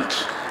Beaumont.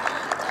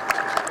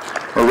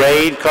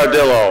 Mairead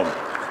Cardillo.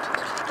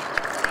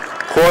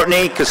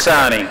 Courtney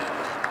Casani.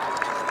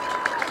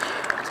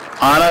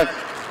 Anna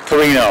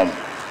Carino.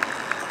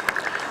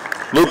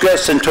 Luca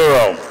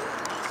Centuro.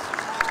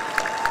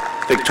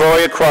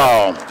 Victoria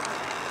Crowell.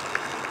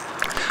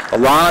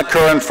 Alana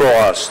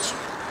Curran-Frost.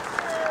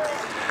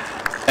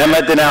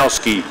 Emma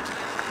Danowski.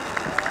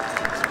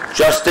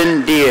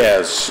 Justin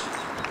Diaz.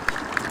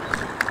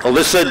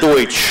 Alyssa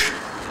Deutsch.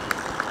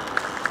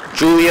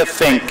 Julia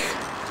Fink.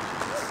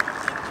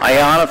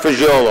 Ayana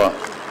Fagiola.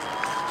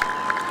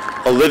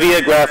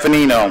 Olivia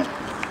Graffinino.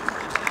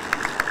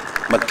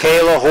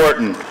 Michaela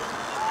Horton.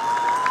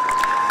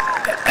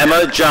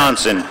 Emma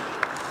Johnson.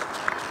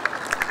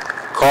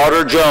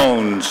 Carter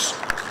Jones.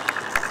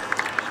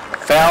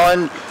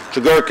 Fallon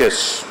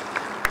Jagurkis.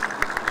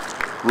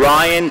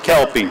 Ryan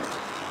Kelpie.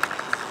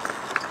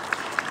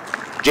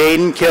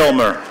 Jaden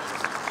Kilmer.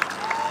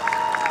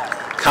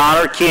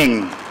 Connor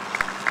King.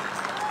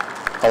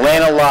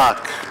 Alana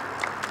Locke.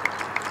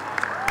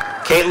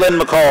 Caitlin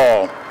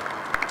McCall.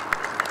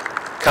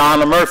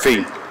 Connor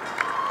Murphy.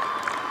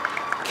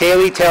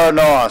 Kaylee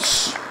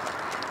Taylor-Noss,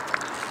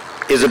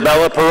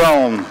 Isabella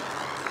Perone,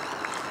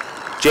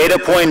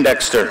 Jada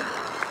Poindexter,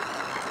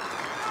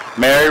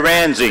 Mary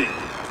Ramsey,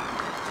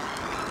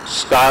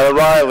 Skylar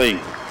Riley,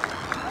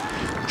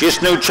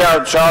 Jisnu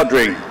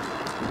Chowdhury,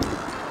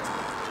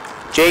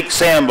 Jake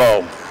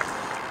Sambo,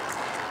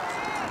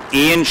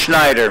 Ian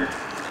Schneider,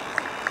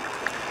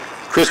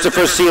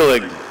 Christopher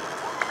Seelig,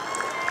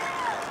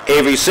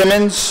 Avery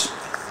Simmons,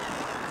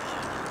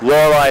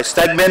 Lorelei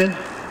Stegman,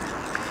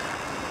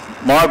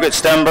 Margaret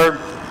Stember,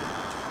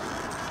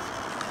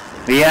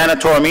 Leanna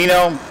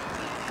Toromino,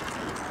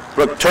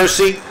 Brooke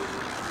Tercy,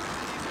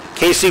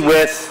 Casey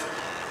With,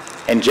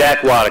 and Jack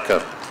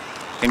Wadika.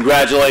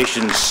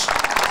 Congratulations.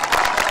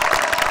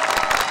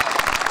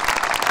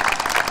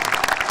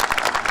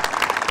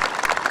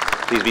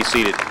 Please be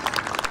seated.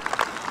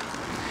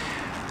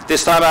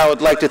 This time I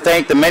would like to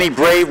thank the many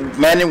brave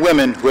men and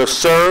women who have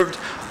served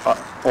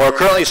or are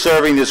currently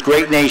serving this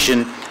great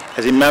nation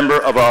as a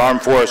member of our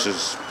armed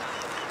forces.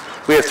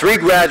 We have 3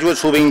 graduates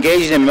who will be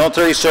engaging in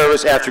military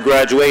service after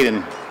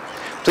graduating.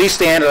 Please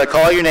stand as I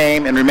call your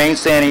name and remain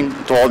standing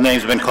until all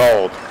names have been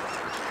called.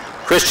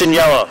 Christian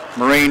Yella,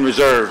 Marine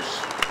Reserves.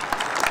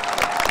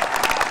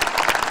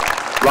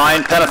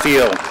 Ryan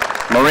Penafiel,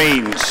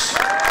 Marines.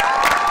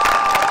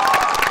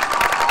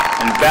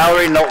 And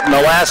Valerie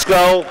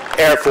Nolasco,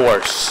 Air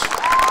Force.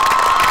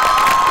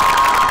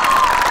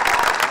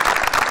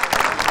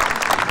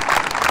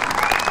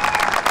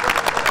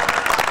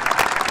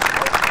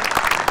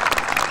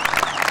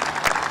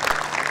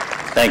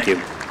 Thank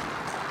you.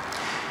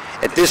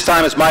 At this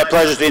time, it's my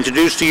pleasure to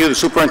introduce to you the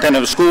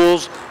Superintendent of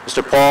Schools,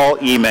 Mr. Paul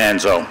E.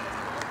 Manzo.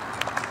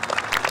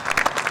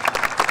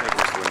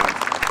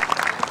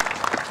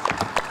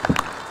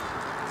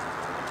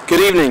 Good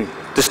evening,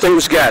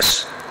 distinguished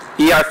guests,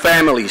 EI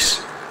families,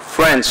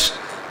 friends,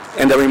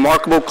 and the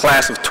remarkable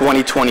class of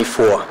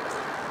 2024.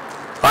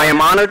 I am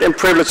honored and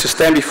privileged to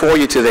stand before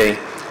you today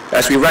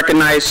as we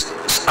recognize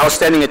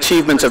outstanding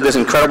achievements of this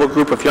incredible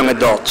group of young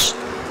adults.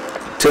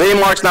 Today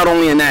marks not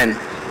only an end,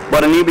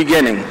 but a new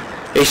beginning,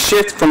 a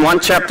shift from one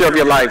chapter of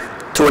your life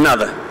to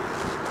another.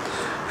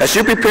 As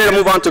you prepare to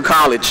move on to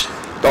college,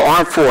 the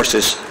armed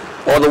forces,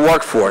 or the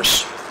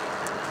workforce,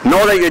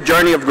 know that your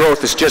journey of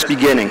growth is just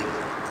beginning.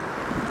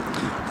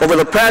 Over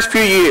the past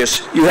few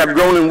years, you have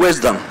grown in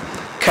wisdom,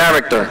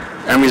 character,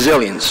 and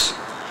resilience.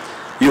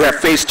 You have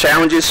faced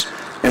challenges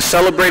and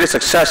celebrated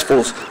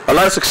a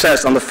lot of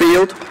success on the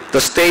field,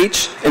 the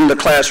stage, and the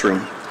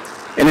classroom.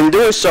 And in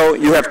doing so,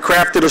 you have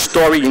crafted a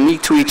story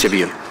unique to each of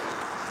you.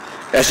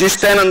 As you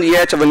stand on the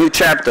edge of a new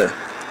chapter,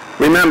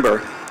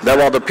 remember that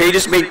while the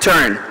pages may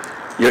turn,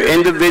 your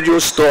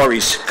individual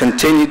stories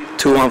continue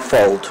to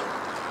unfold.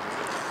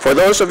 For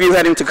those of you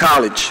heading to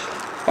college,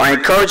 I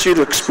encourage you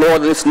to explore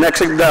this next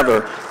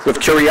endeavor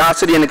with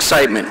curiosity and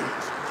excitement.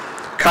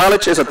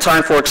 College is a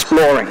time for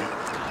exploring,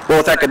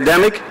 both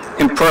academic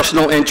and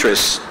personal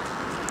interests.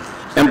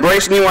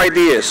 Embrace new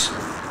ideas,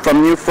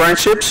 from new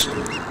friendships,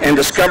 and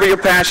discover your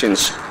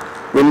passions.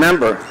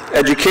 Remember,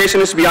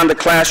 education is beyond the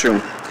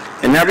classroom,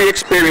 and every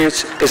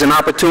experience is an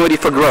opportunity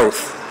for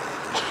growth.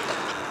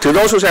 To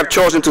those who have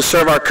chosen to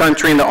serve our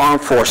country in the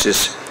armed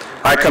forces,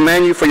 I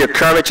commend you for your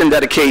courage and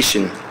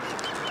dedication.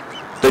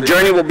 The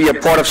journey will be a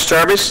part of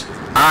service,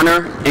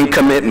 honor, and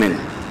commitment.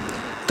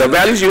 The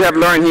values you have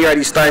learned here at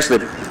East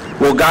Islip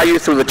will guide you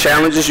through the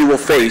challenges you will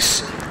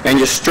face, and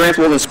your strength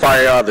will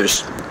inspire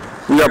others.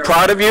 We are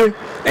proud of you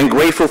and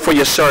grateful for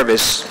your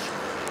service.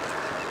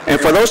 And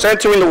for those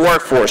entering the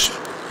workforce,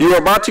 you are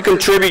about to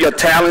contribute your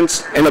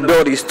talents and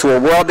abilities to a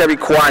world that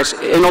requires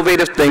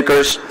innovative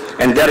thinkers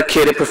and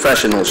dedicated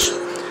professionals.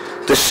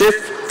 The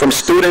shift from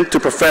student to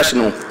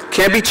professional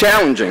can be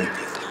challenging,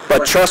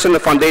 but trust in the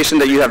foundation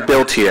that you have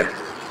built here.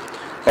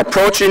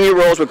 Approach your new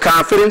roles with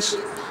confidence,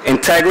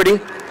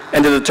 integrity,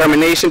 and the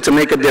determination to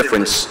make a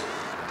difference.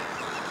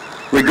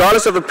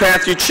 Regardless of the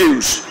path you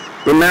choose,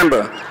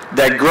 remember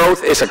that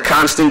growth is a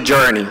constant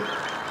journey.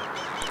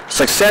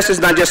 Success is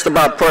not just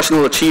about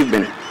personal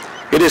achievement.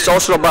 It is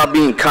also about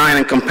being kind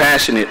and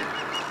compassionate,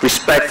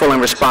 respectful and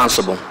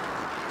responsible.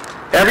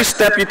 Every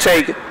step you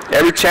take,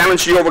 every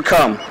challenge you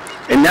overcome,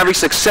 and every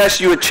success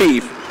you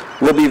achieve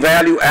will be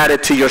value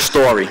added to your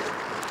story.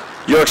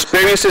 Your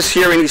experiences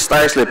here in East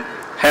Islip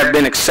have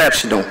been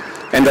exceptional,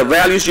 and the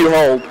values you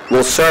hold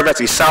will serve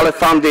as a solid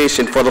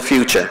foundation for the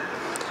future.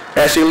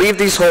 As you leave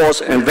these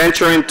halls and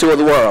venture into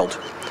the world,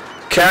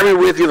 carry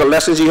with you the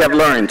lessons you have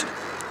learned,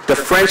 the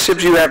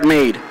friendships you have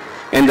made,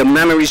 and the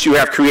memories you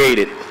have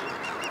created.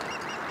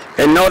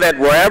 And know that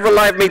wherever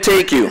life may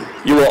take you,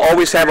 you will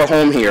always have a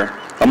home here,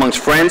 amongst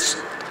friends,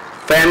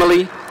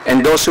 family,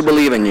 and those who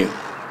believe in you.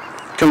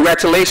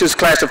 Congratulations,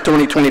 class of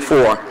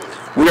 2024.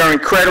 We are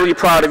incredibly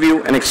proud of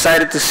you and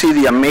excited to see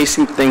the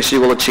amazing things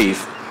you will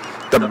achieve.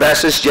 The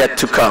best is yet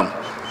to come.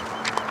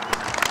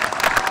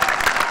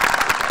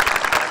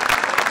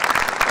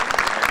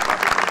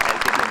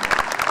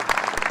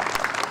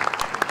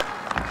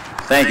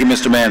 Thank you,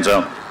 Mr.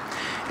 Manzo.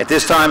 At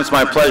this time, it's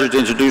my pleasure to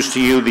introduce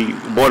to you the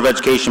Board of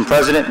Education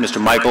President, Mr.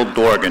 Michael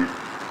Dorgan.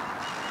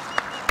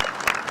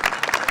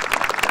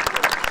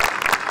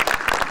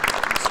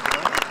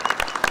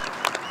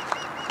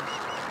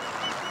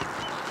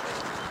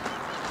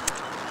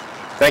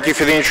 Thank you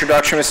for the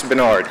introduction, Mr.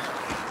 Bernard.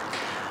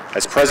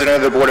 As President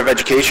of the Board of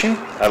Education,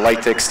 I'd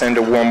like to extend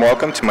a warm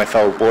welcome to my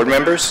fellow board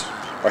members,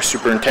 our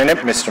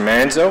Superintendent, Mr.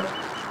 Manzo,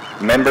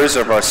 members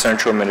of our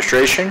Central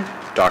Administration,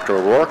 Dr.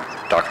 O'Rourke,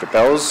 Dr.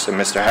 Bells, and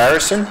Mr.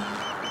 Harrison,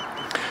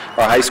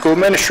 our high school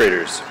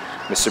administrators,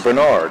 Mr.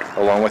 Bernard,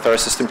 along with our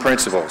assistant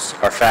principals,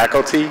 our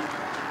faculty,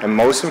 and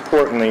most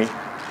importantly,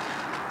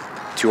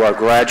 to our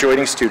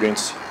graduating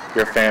students,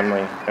 your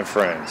family, and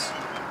friends.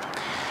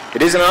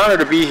 It is an honor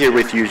to be here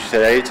with you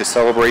today to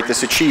celebrate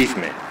this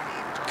achievement.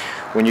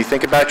 When you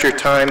think about your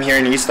time here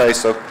in East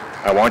Islip,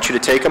 I want you to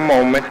take a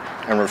moment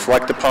and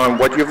reflect upon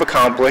what you've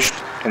accomplished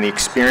and the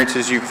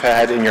experiences you've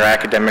had in your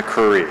academic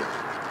career.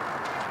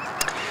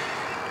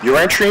 Your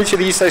entry into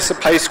the East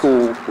Islip High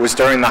School was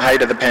during the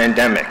height of the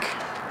pandemic.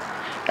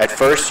 At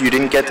first, you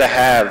didn't get to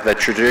have that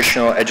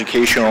traditional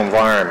educational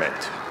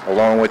environment,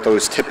 along with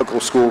those typical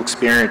school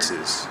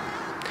experiences.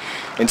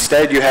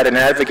 Instead, you had to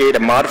navigate a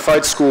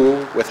modified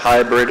school with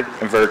hybrid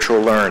and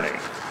virtual learning.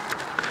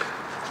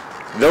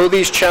 Though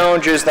these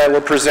challenges that were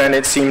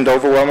presented seemed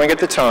overwhelming at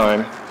the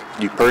time,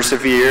 you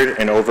persevered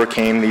and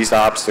overcame these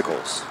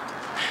obstacles.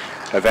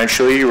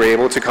 Eventually, you were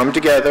able to come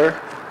together,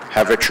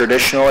 have a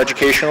traditional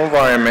educational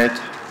environment,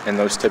 and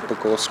those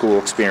typical school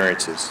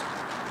experiences.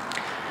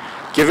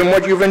 Given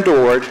what you've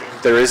endured,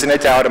 there isn't a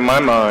doubt in my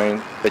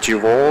mind that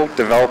you've all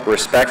developed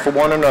respect for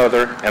one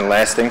another and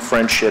lasting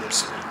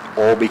friendships,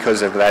 all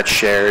because of that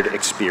shared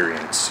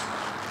experience.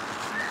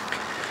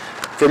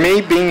 For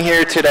me, being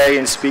here today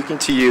and speaking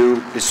to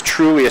you is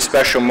truly a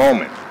special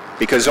moment,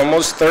 because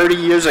almost 30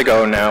 years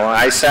ago now,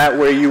 I sat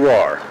where you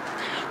are,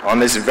 on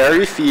this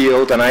very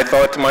field, and I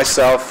thought to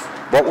myself,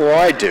 what will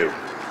I do?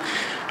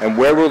 And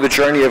where will the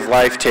journey of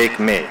life take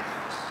me?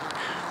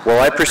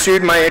 Well, I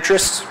pursued my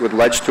interests, which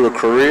led to a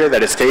career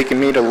that has taken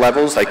me to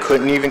levels I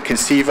couldn't even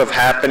conceive of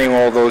happening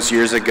all those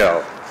years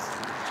ago.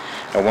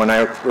 And when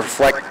I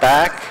reflect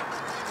back,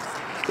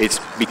 it's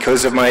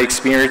because of my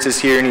experiences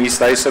here in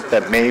East Islip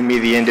that made me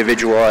the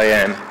individual I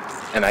am,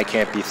 and I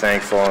can't be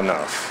thankful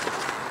enough.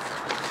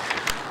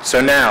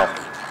 So now,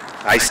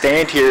 I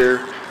stand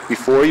here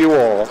before you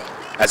all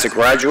as a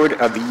graduate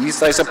of the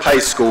East Islip High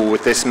School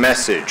with this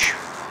message.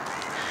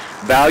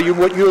 Value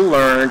what you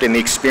learned and the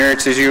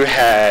experiences you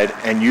had,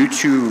 and you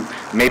too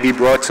may be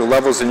brought to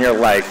levels in your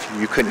life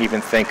you couldn't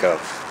even think of.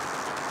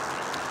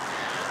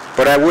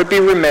 But I would be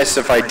remiss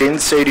if I didn't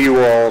say to you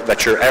all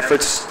that your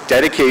efforts,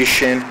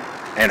 dedication,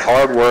 and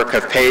hard work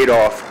have paid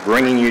off,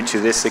 bringing you to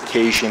this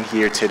occasion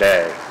here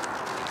today.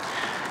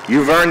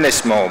 You've earned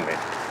this moment.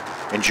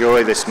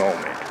 Enjoy this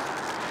moment.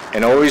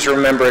 And always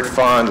remember it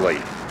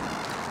fondly.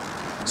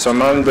 So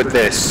I'm on with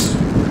this.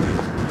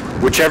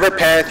 Whichever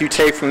path you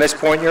take from this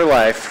point in your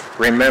life,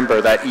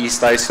 remember that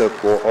East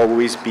Islip will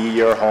always be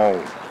your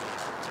home.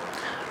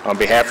 On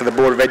behalf of the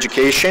Board of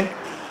Education,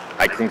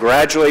 I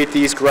congratulate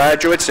these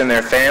graduates and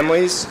their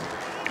families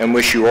and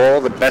wish you all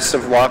the best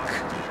of luck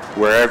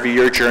wherever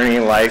your journey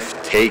in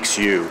life takes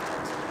you.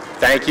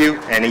 Thank you,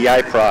 and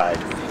EI Pride.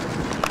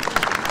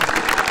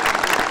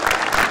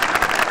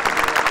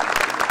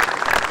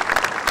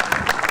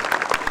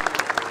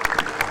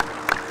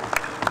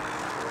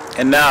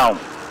 And now,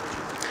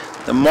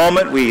 the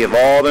moment we have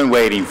all been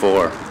waiting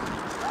for.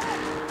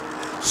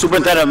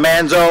 Superintendent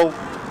Manzo,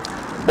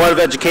 Board of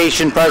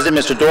Education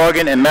President Mr.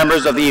 Dorgan, and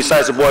members of the East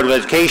Islip Board of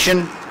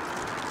Education,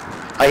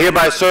 I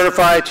hereby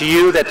certify to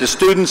you that the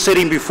students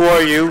sitting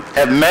before you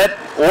have met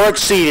or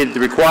exceeded the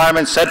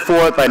requirements set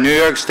forth by New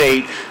York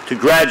State to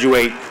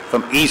graduate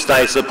from East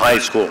Islip High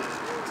School.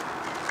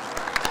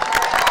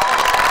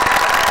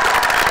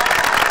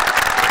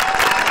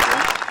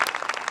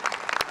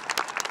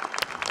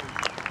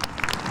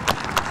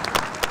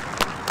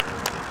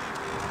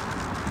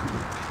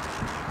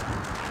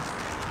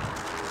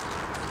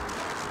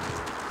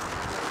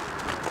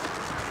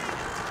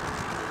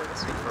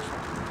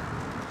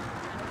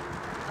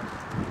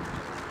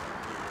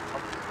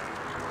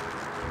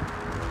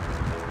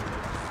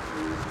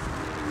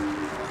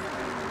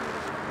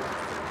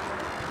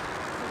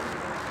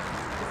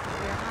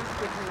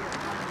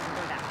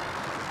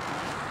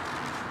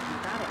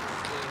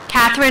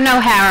 Catherine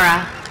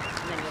O'Hara.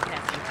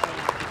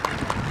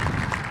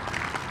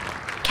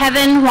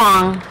 Kevin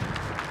Wong.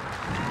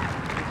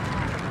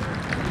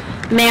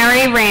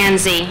 Mary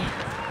Ramsey.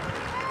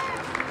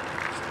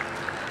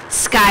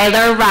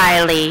 Skylar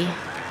Riley.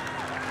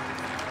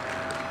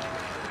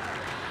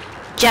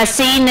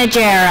 Jesse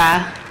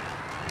Najera.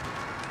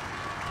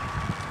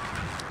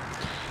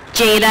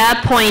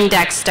 Jada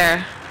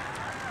Poindexter.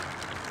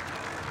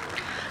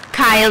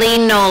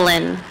 Kylie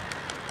Nolan.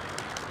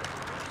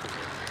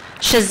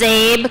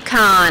 Shazaib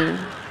Khan.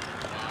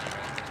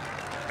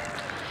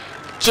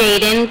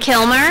 Jaden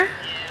Kilmer.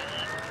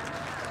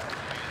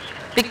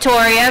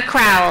 Victoria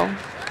Crowell.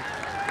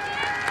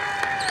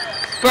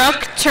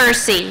 Brooke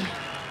Tersey.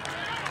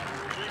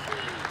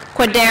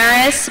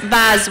 Quadaris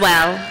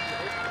Boswell.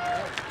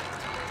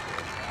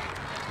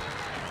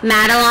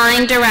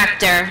 Madeline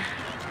Director.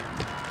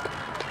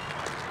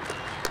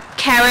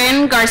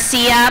 Karen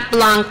Garcia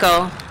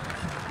Blanco.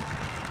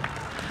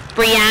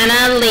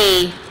 Brianna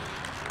Lee.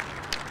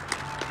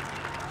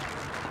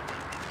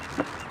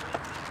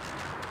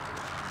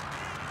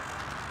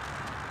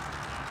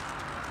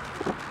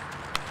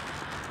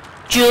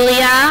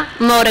 Julia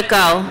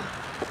Modico.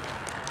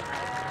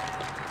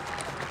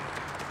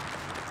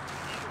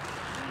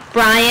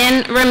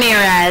 Brian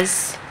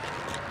Ramirez.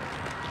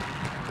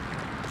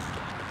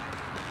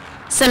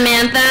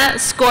 Samantha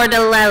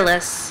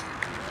Scordalelis.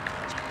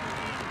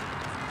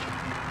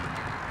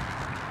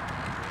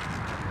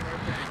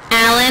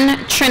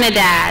 Alan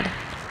Trinidad.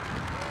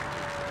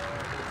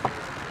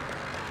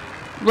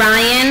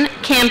 Ryan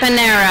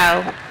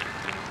Campanero.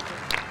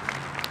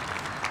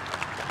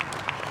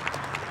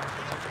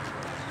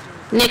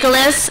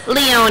 Nicholas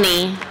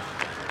Leone.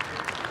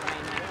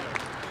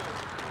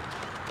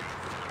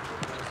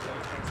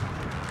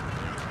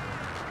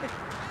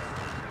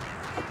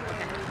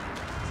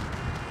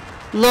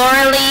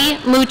 Laura Lee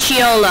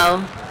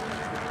Mucciolo.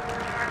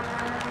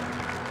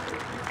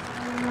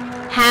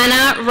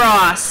 Hannah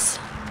Ross.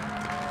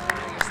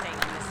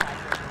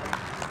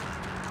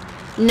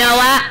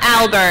 Noah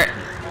Albert.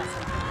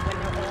 When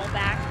they're all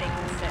back, they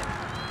can sit.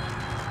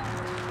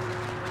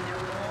 When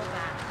they're all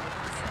back, they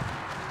can sit.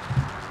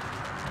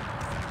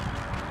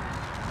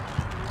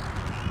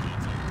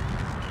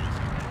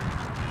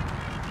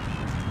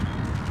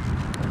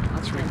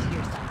 I'll turn to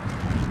your side.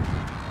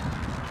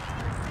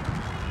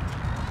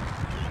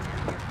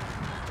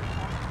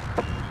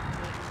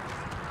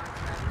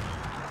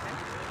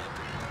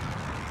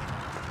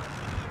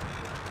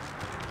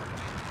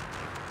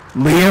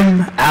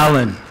 Liam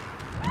Allen.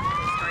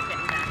 Start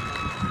getting back.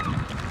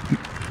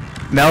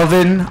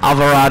 Melvin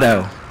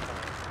Alvarado.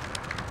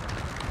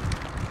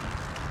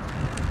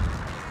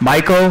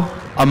 Michael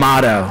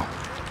Amato.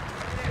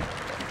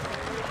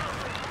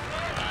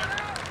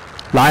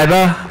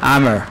 Liba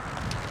Amer.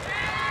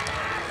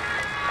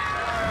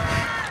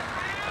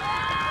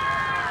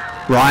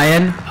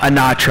 Ryan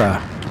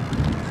Anatra.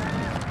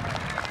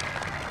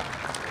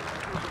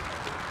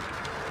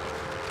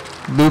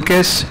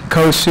 Lucas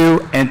Kosu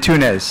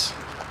Antunes.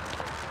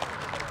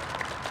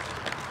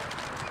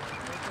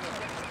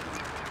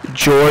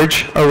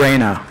 George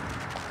Arena.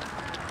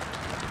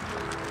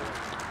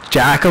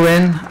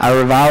 Jacqueline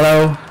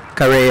Arevalo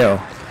Carrillo.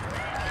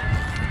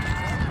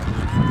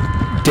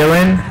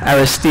 Dylan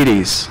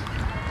Aristides.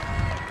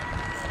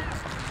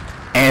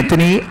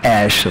 Anthony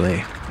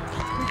Ashley.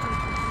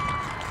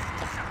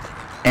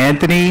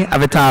 Anthony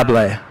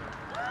Avatable.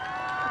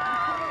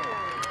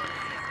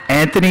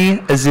 Anthony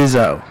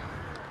Azizo.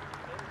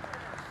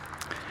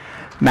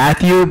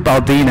 Matthew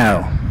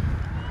Baldino.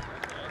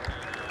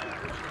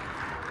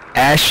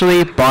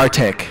 Ashley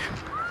Bartik.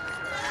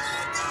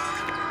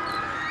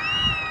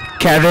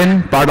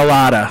 Kevin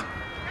Bartolotta.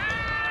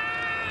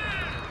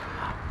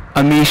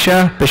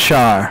 Amisha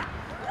Bashar.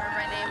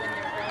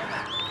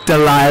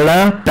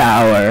 Delilah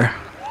Bauer.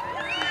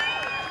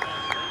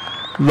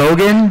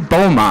 Logan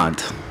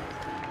Beaumont.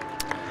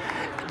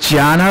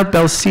 Gianna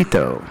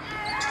Belsito.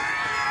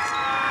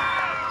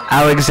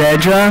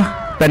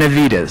 Alexandra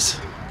Benavides.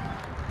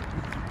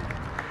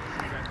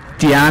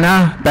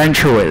 Diana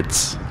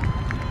Benchowitz.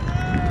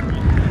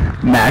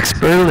 Max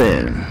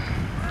Berlin.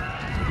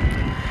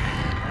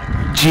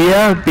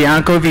 Gia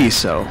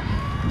Biancoviso.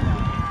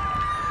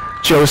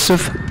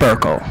 Joseph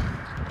Burkle.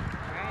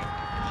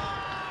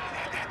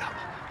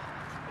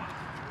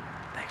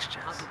 Thanks,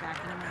 Jess. I'll be back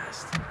in a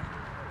minute.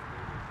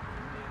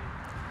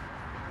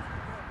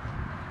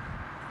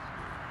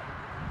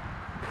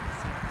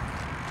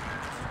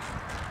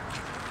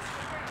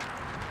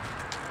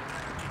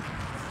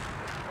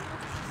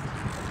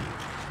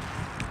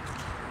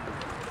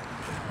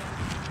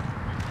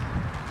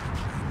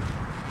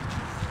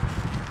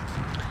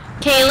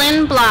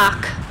 Kaylin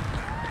Block.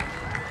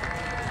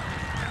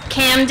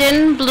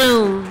 Camden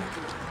Bloom.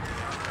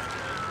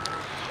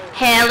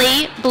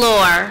 Haley Bloor.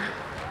 Oh,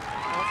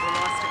 we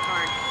lost a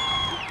card.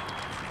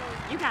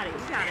 You got it,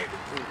 you got it.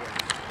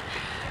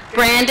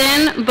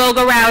 Brandon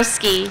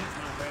Bogorowski.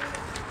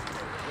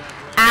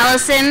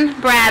 Allison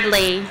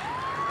Bradley.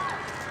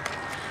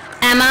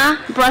 Emma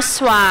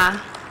Brossois.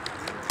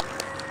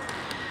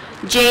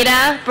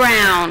 Jada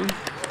Brown.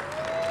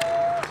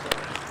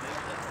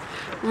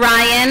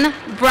 Ryan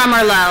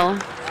Brummerlow.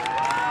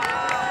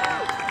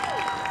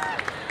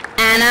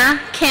 Anna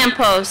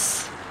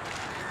Campos.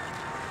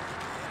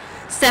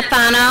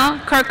 Stefano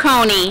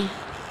Carconi.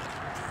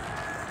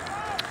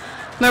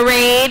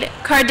 Mairead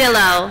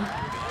Cardillo.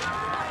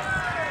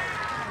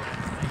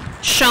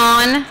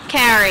 Sean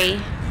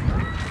Carey.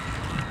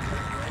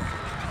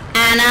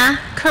 Anna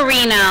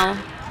Carino.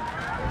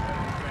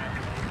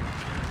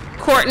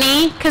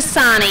 Courtney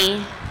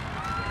Casani.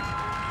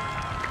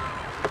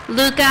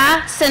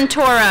 Luca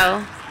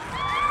Santoro.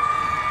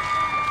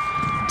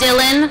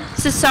 Dylan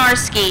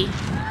Cesarski.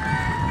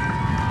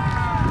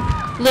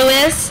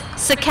 Louis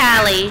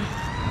Sacali.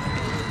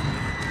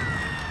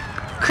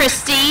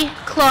 Christy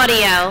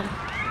Claudio.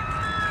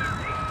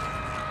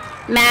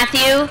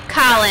 Matthew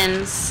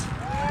Collins.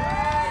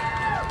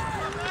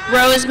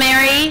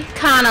 Rosemary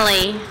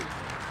Connolly.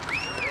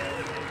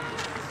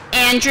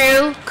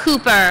 Andrew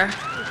Cooper.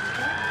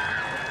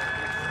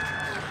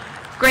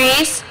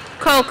 Grace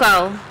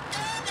Coco.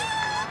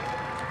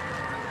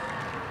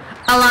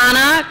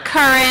 Alana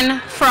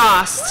Curran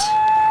Frost.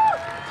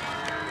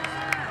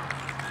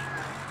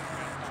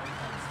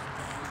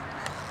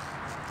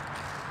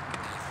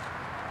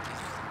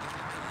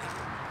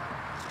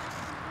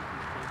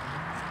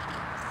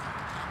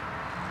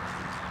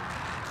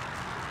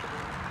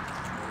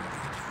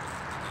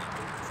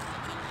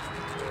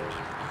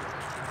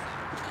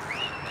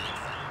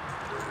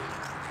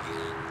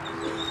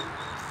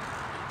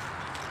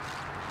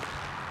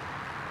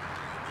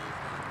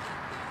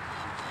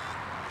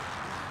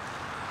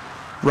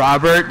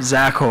 Robert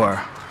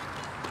Zachor.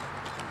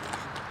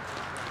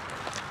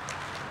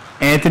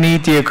 Anthony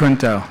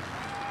Diacunto.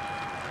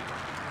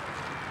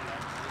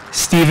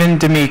 Stephen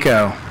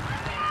D'Amico.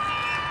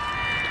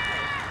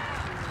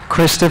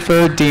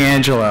 Christopher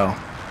D'Angelo.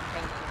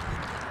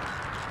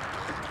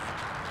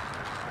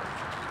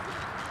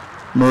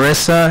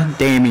 Marissa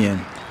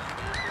Damian.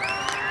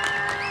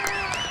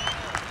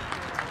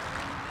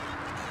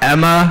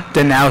 Emma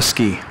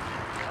Danowski.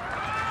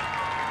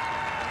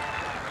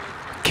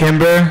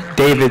 Kimber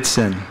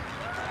Davidson.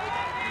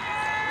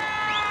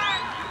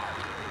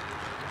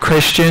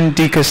 Christian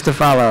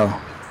DiCostefalo.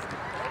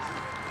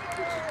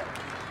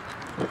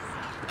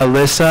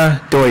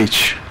 Alyssa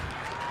Deutsch.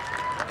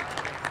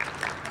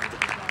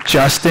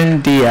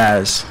 Justin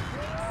Diaz.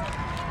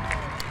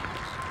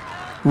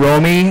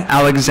 Romy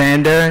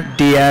Alexander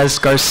Diaz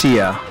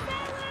Garcia.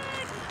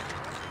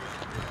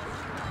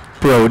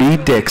 Brody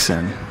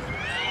Dixon.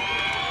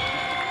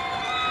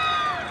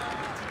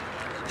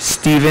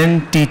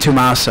 Stephen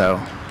DiTomaso.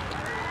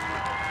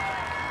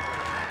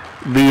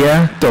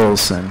 Leah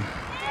Dolson.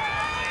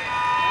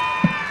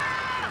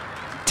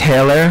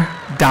 Taylor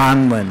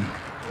Donlin.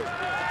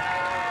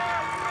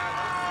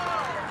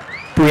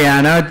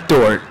 Brianna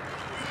Dort.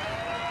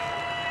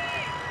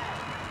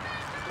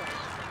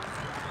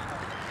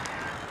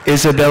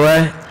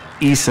 Isabella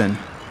Eason.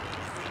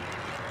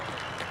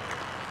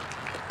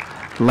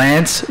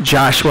 Lance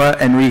Joshua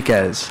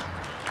Enriquez.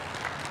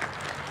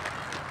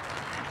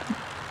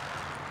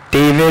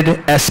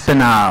 David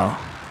Espinal.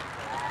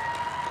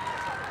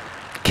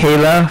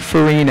 Kayla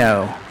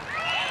Farino.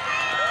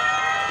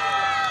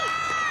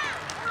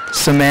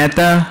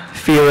 Samantha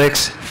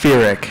Felix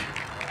Fierick.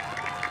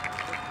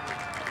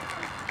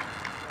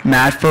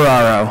 Matt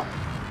Ferraro.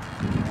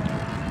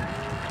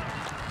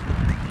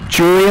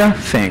 Julia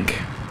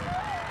Fink.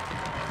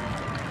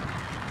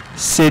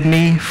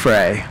 Sydney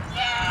Frey.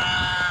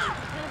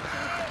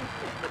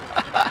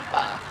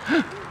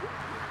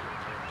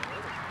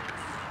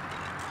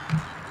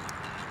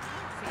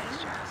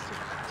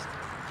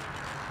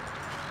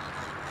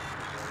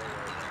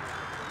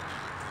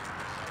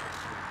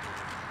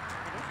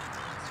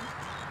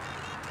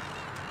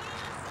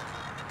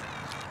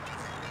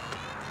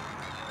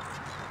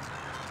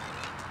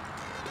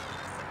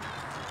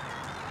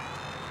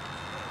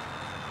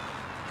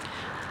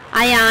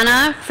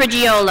 Ayana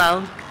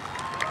Frigiolo.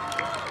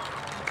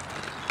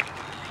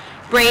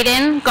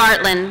 Braden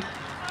Gartland.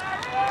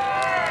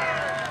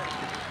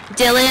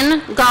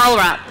 Dylan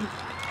Galrup.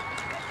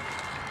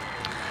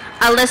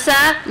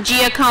 Alyssa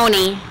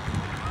Giacconi.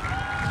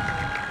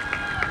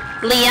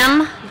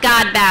 Liam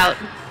Godbout.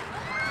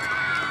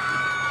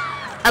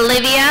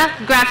 Olivia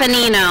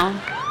Graffanino.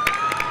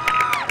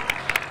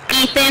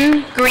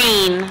 Ethan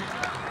Green.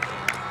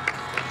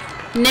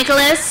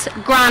 Nicholas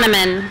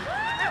Groneman.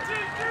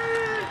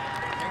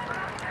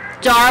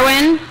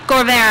 Darwin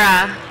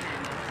Gorvera.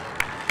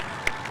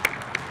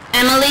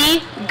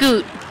 Emily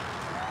Goot.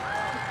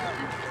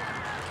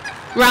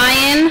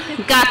 Ryan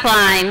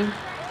Gutline.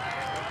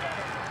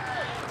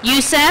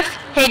 Youssef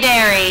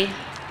Haydari.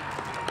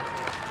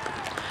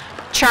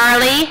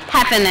 Charlie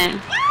Heffernan.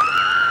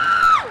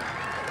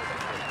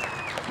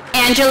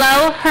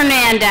 Angelo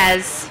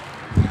Hernandez.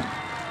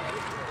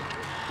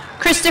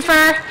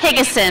 Christopher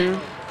Higgison.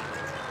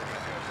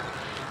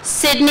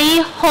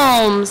 Sydney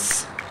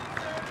Holmes.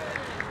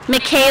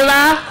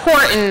 Michaela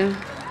Horton.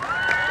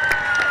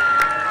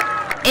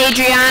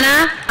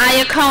 Adriana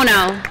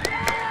Iacono.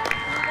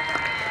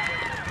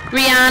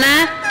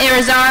 Rihanna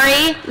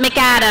Irizarry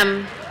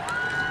McAdam.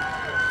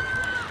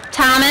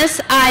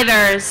 Thomas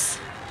Ivers.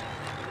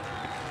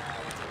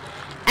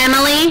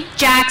 Emily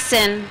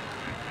Jackson.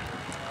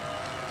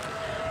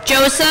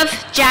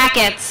 Joseph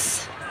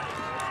Jackets.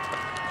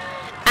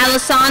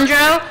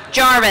 Alessandro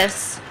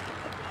Jarvis.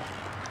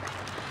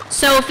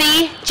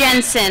 Sophie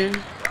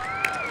Jensen.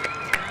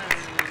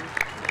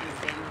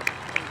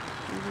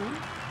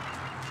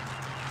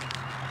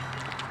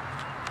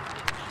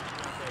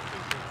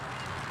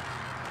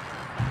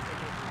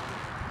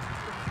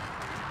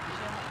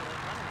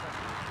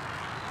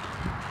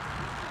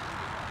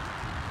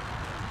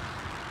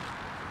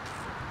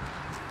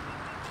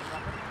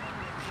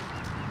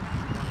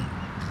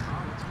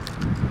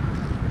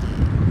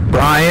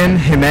 Brian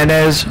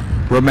Jimenez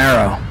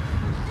Romero.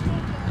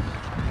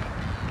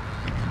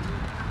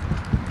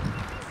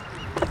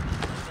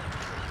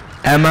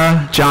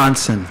 Emma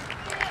Johnson.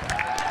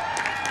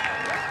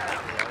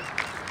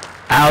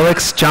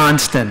 Alex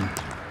Johnston.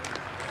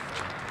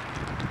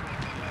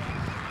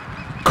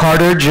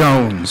 Carter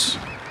Jones.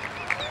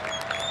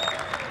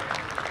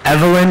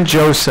 Evelyn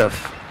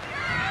Joseph.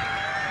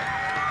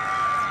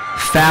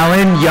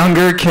 Fallon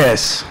Younger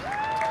Kiss.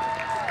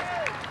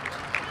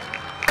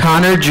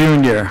 Connor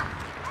Jr.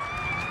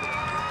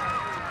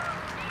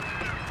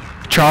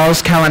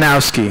 Charles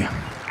Kalinowski.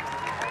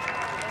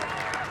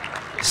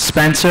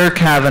 Spencer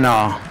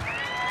Kavanaugh.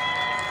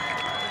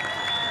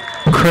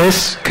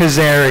 Chris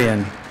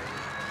Kazarian.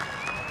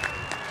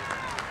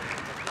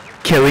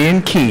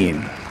 Killian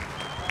Keene.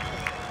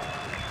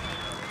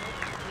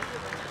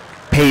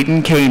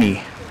 Peyton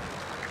Caney.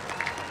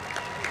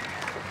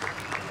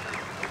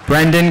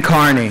 Brendan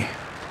Carney.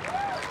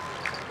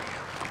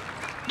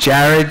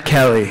 Jared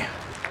Kelly.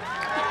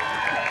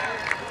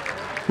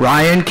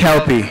 Ryan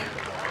Kelpie.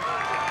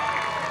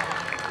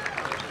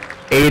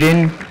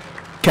 Aiden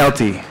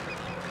Kelty.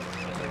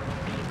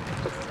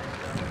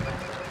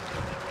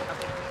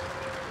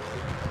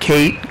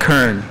 Kate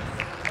Kern.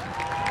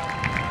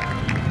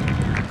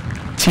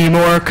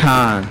 Timur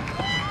Khan.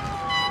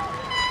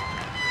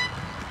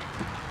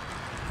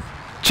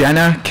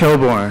 Jenna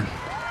Kilborn.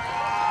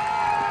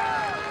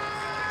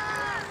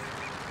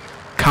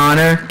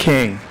 Connor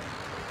King.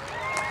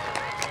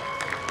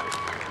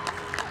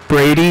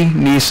 Brady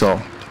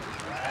Niesel.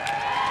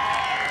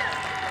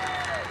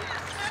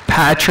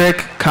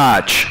 Patrick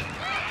Koch.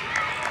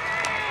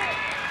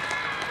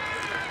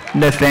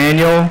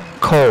 Nathaniel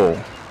Cole.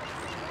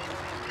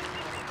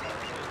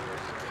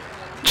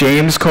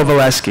 James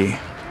Kovaleski.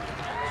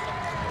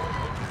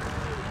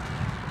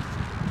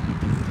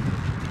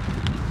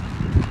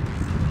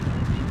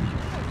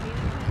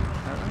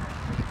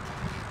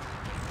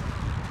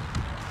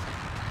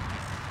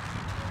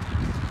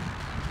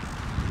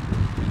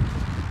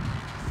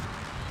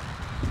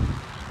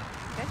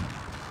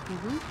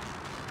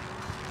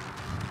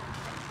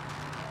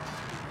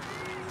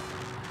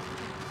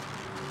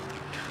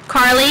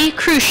 Carly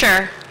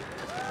Krusher.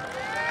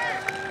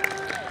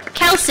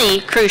 Kelsey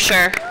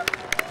Krusher.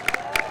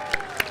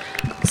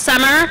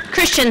 Summer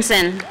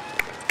Christensen.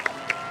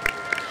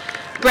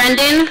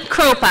 Brendan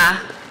Kropa.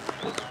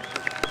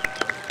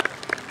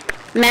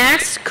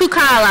 Max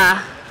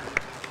Kukala.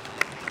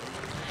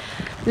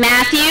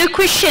 Matthew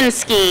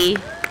Krasinski.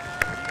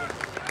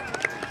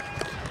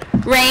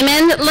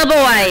 Raymond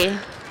LeBoy.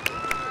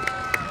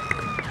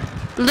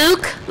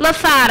 Luke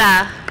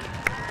LaFata.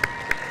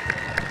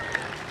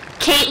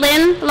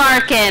 Caitlin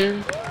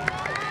Larkin.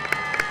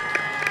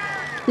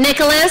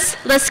 Nicholas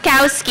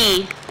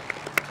Laskowski.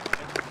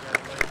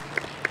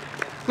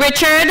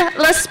 Richard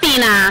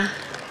Laspina.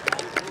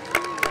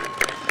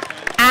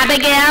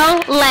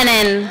 Abigail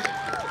Lennon.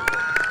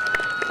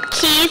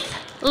 Keith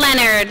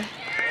Leonard.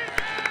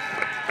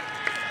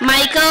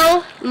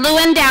 Michael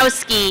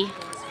Lewandowski.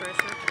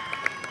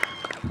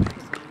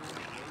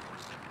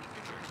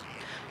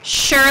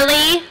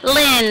 Shirley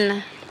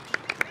Lynn.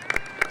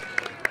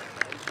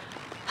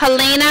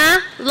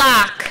 Helena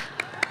Locke.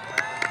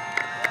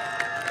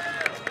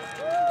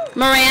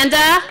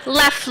 Miranda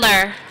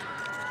Leffler.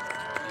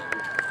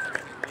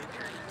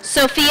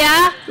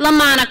 Sophia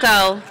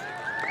Lamonaco.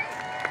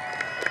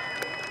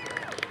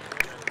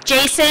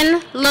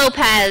 Jason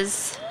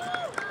Lopez.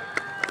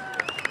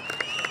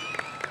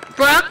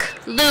 Brooke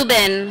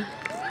Lubin.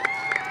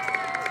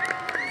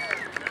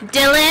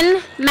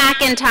 Dylan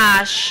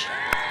McIntosh.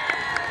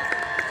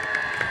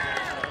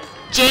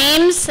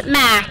 James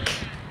Mack.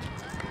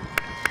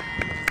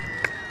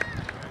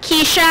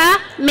 Keisha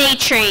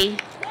Maitre.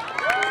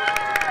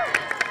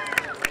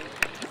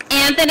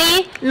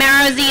 Anthony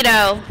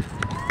Marozito.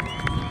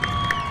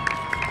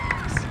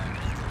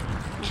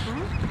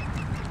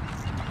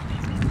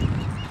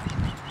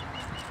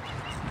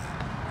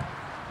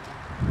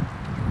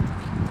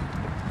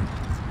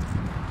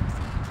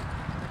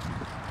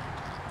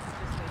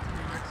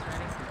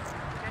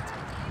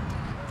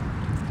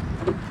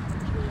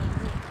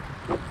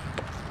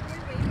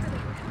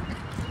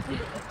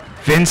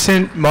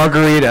 Vincent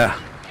Margarita.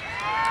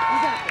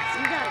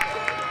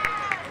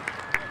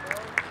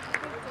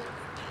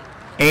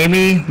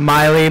 Amy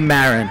Miley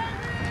Marin.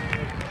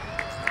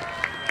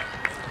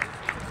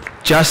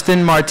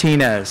 Justin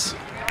Martinez.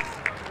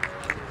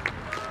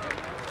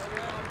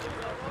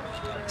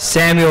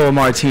 Samuel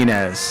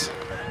Martinez.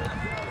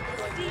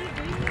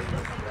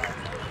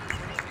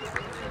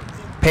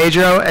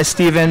 Pedro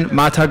Estevan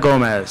Mata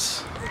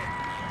Gomez.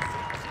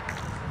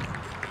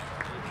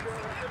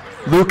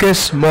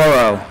 Lucas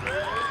Moro.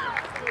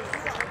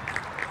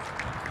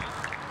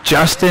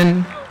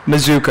 Justin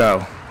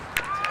Mizuko.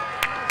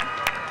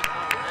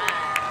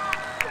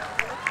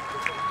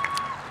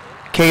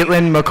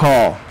 Caitlin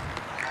McCall.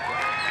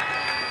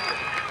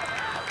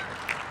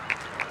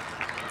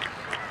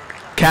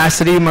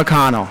 Cassidy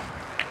McConnell.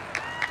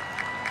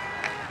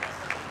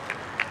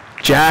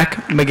 Jack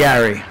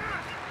McGarry.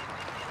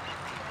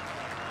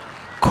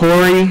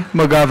 Corey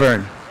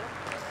McGovern.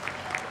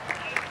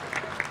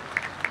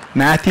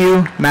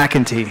 Matthew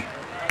McEntee.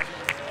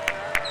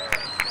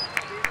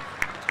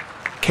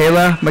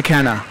 Kayla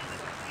McKenna.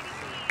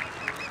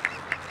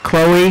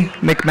 Chloe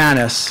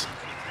McManus.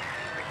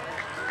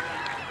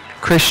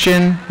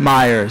 Christian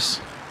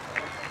Myers.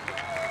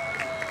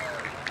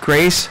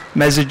 Grace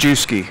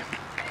Mezejewski.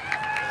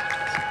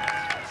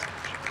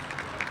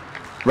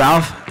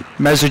 Ralph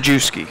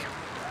Mezejewski.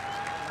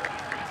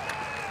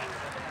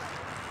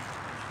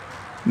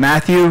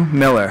 Matthew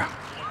Miller.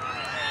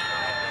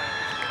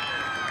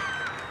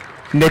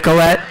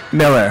 Nicolette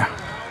Miller.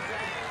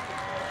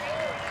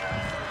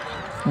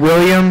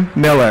 William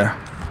Miller.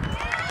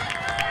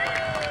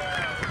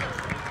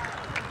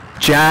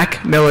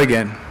 Jack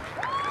Milligan.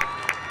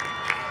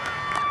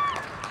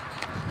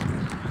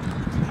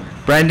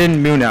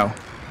 Brendan Muno.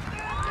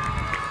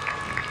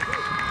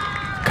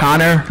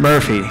 Connor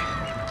Murphy.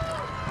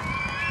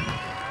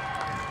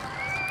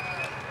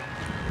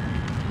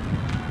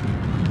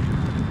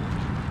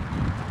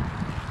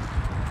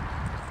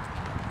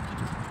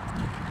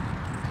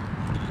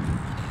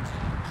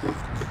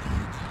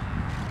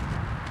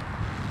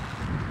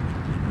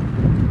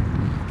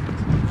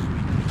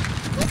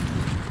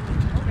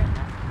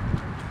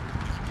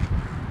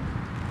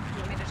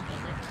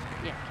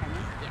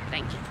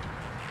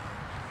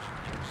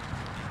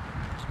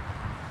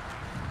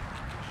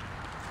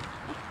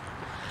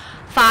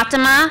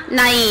 Fatima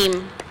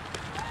Naeem.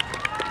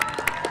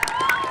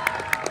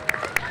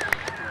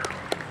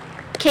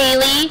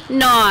 Kaylee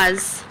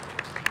Noz.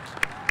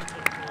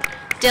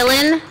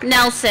 Dylan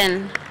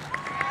Nelson.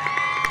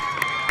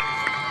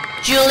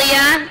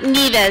 Julia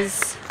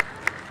Neves.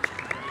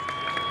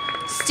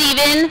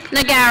 Stephen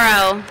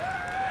Nagaro.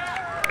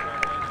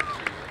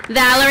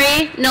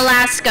 Valerie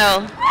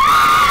Nolasco.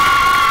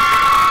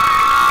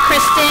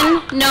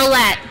 Kristen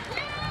Nolette.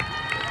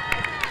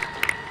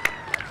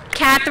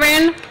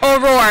 Catherine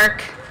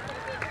O'Rourke.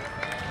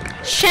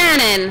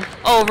 Shannon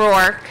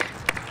O'Rourke.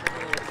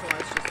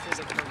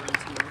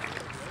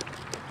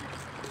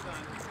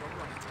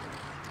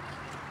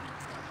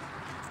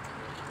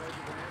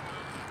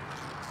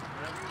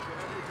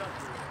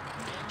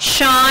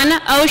 Sean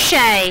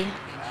O'Shea.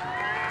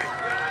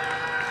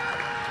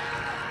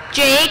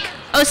 Jake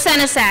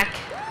Osenisek.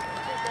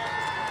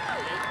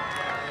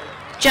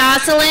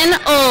 Jocelyn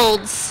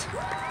Olds.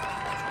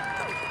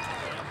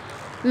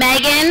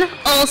 Megan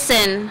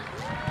Olson.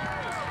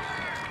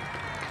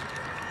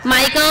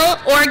 Michael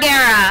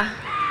Orgera.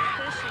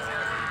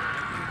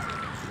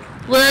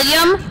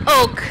 William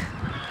Oak.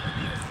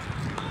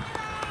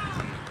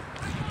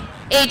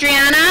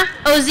 Adriana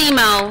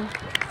Ozimo.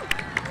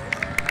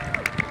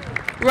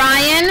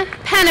 Ryan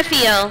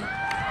Penafiel.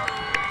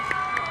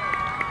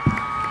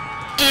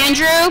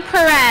 Andrew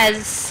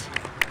Perez.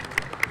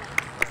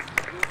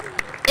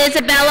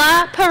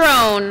 Isabella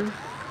Perrone.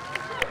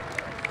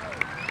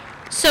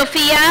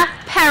 Sophia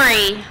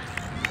Perry.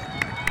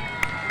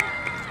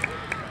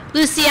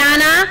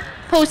 Luciana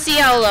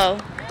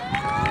Posiolo.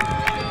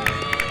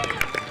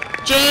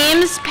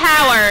 James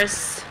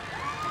Powers.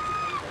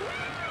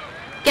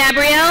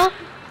 Gabrielle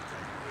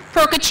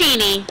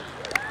Procaccini.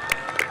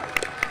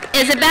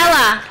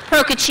 Isabella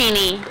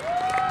Procaccini.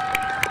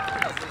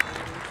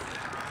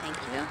 Thank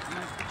you. I'm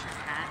going to put your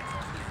hat.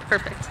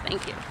 Perfect,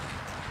 thank you.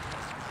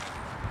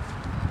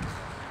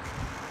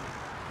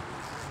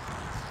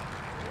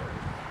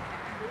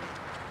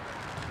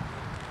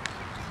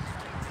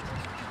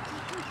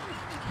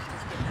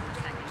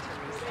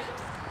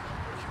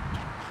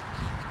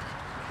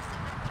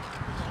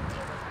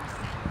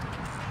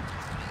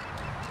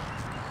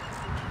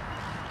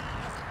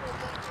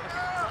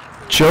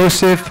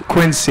 Joseph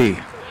Quincy.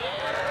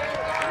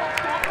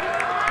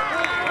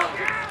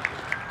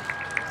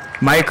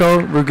 Michael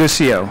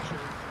Rugusio.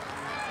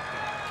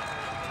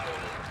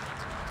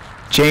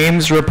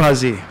 James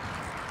Rapuzzi.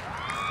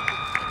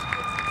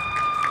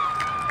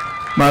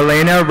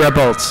 Marlena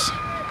Rebholz.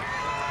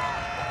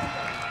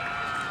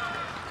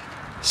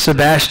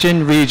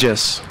 Sebastian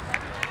Regis.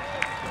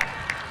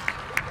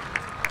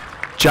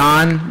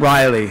 John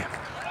Riley.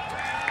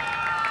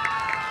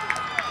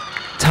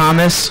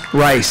 Thomas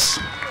Rice.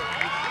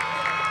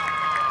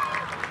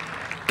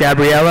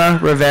 Gabriela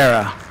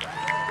Rivera.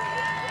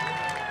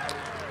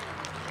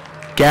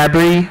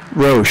 Gabri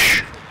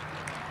Roche.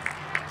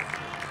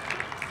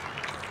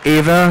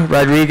 Eva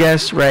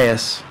Rodriguez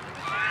Reyes.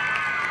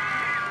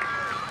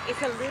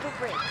 It's a little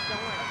break,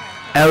 don't worry.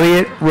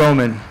 Elliot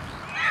Roman.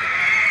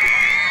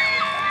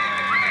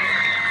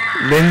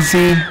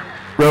 Lindsay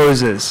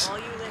Roses. All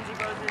you Lindsay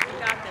Roses, you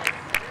got this.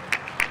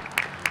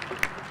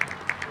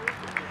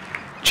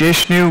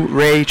 Jishnu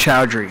Ray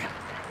Chowdhury.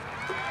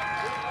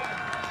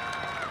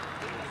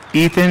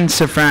 Ethan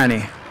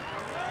Safrani.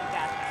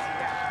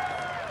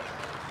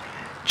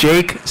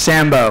 Jake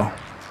Sambo.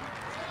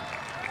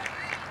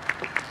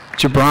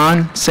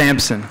 Jabron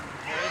Sampson.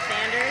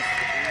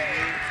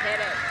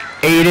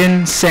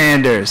 Aiden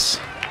Sanders.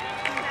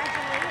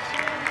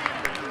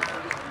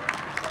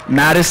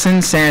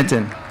 Madison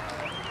Santon.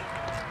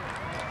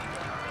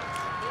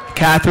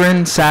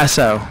 Catherine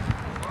Sasso.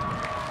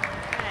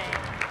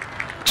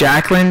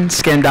 Jacqueline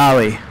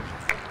Scandali.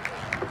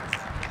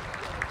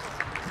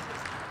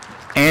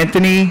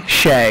 Anthony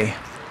Shea.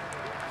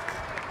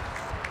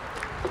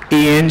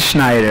 Ian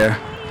Schneider.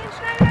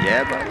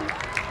 Yeah, buddy.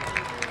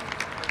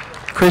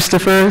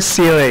 Christopher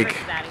Seelig.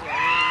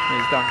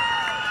 He's done.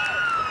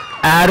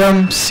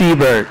 Adam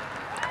Siebert.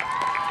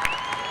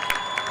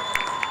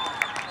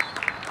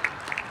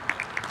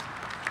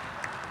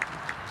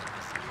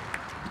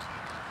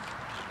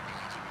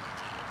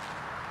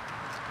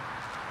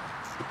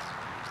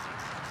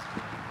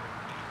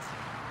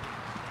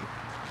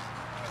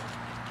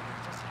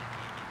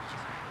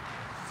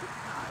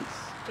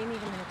 They need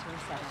a minute to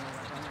reset anyway,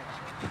 don't worry.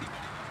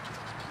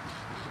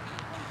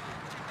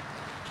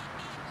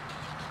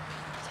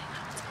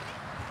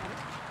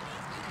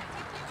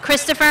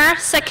 Christopher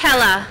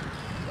Sakella.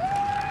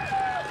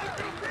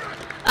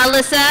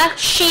 Alyssa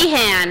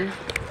Sheehan.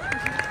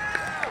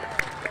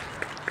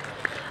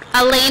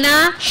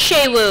 Elena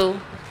Shewu.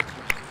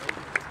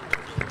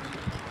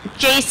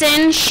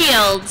 Jason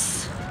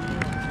Shields.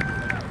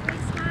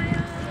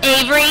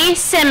 Avery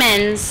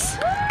Simmons.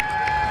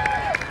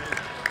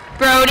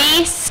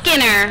 Brody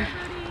Skinner.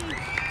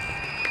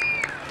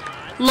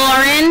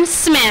 Lauren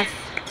Smith.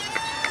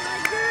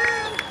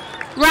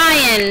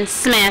 Ryan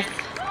Smith.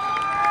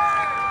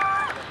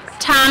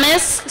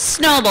 Thomas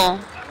Snobel.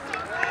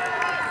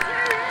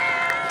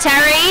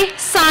 Terry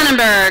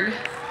Sonnenberg.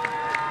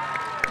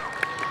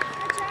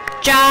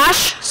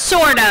 Josh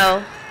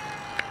Sordo.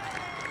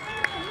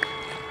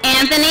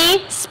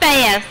 Anthony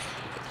Spayeth.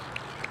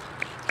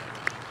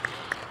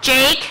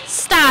 Jake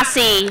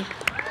Stassi.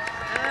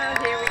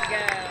 Oh, here we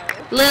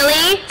go.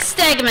 Lily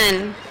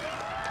Stegman.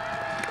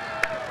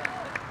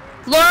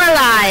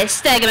 Lorelei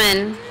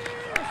Stegman.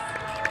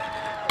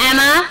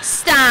 Emma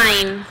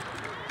Stein.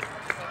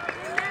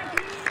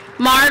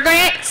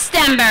 Margaret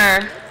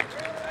Stember.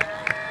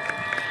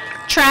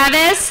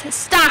 Travis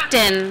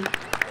Stockton.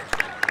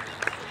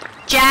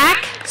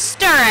 Jack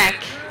Sturek.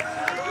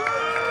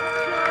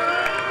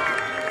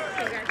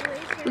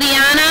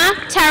 Liana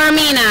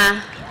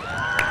Taramina.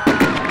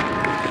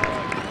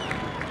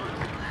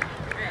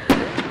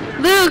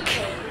 Luke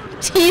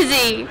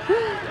Teasy.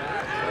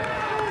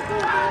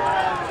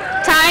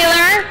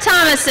 Tyler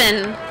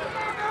Thomason.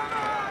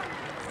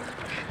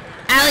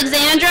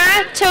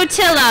 Alexandra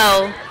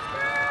Totillo.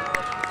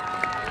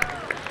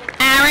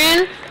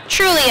 Aaron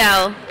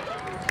Trulio.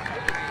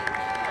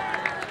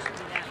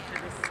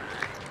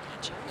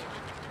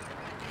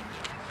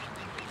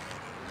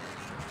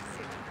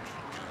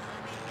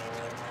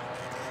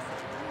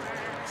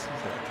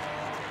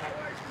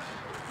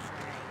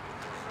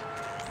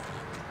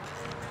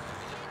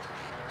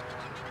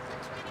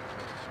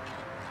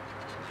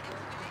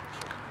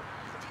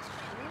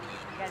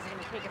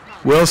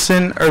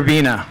 Wilson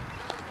Urbina.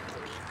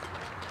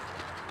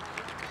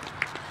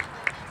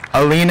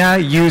 Alina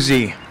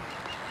Yuzi.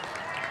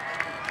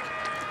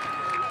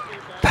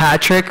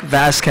 Patrick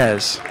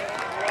Vasquez.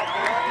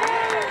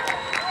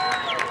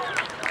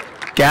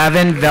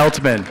 Gavin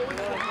Veltman.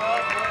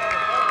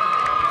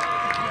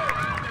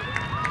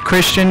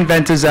 Christian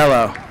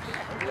Ventizello.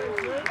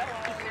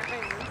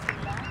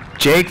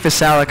 Jake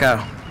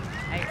Vasalico.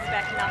 I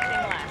expect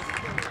nothing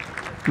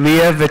less.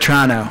 Leah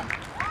Vitrano.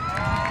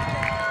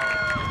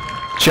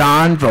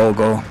 John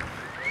Vogel.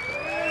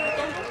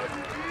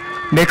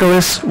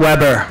 Nicholas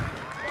Weber.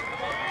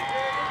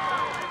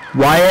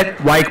 Wyatt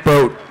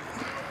Weichboat.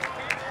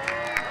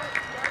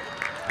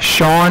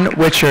 Sean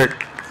Witchert.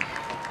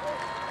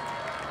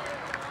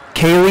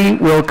 Kaylee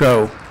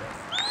Wilco.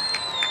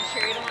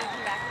 Sure you don't want to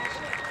come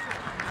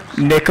back?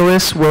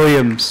 Nicholas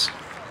Williams.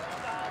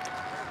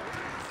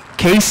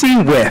 Casey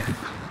With.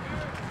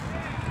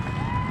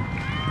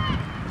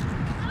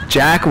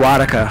 Jack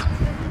Wadaka.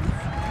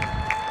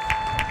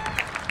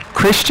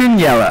 Christian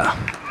Yella.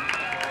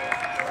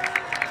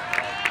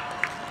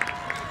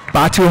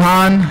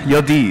 Batuhan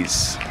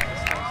Yildiz.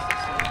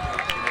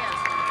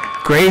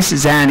 Grace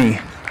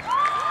Zani.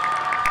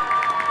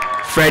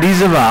 Freddie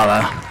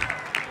Zavala.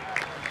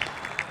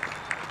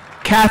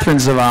 Catherine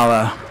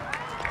Zavala.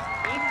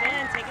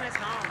 Ethan, taking us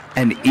home.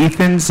 And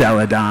Ethan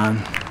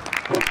Zeladon.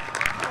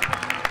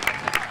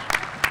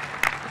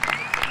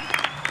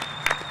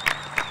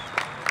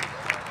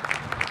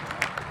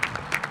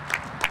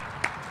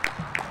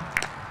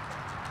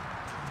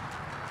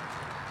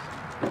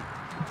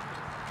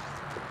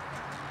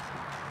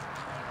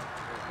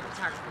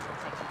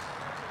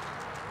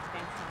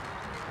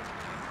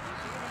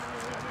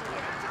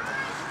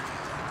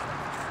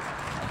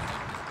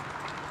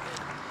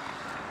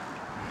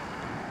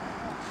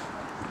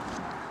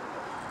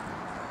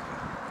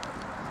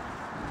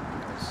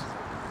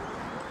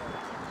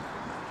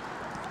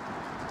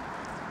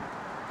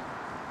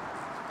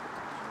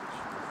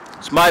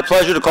 It's my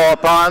pleasure to call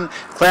upon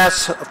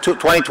Class of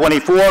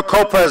 2024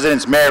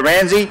 Co-Presidents Mary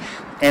Ramsey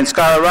and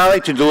Skylar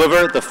Riley to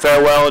deliver the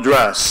farewell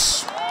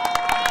address.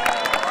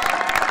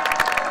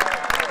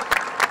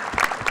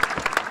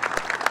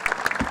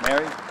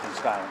 Mary and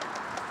Skylar.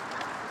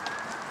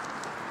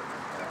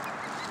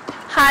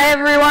 Hi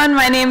everyone,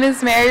 my name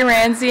is Mary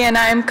Ramsey and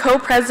I am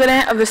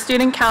co-president of the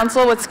Student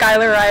Council with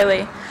Skylar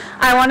Riley.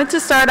 I wanted to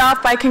start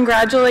off by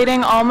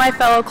congratulating all my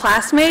fellow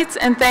classmates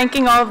and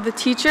thanking all of the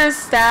teachers,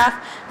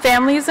 staff,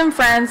 families, and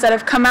friends that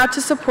have come out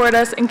to support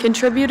us and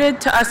contributed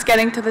to us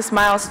getting to this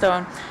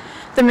milestone.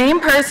 The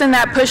main person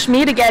that pushed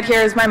me to get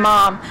here is my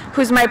mom,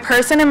 who's my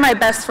person and my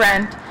best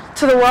friend.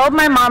 To the world,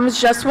 my mom is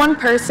just one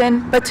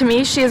person, but to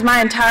me, she is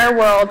my entire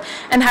world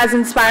and has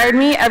inspired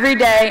me every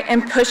day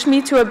and pushed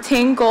me to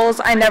obtain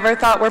goals I never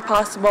thought were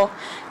possible.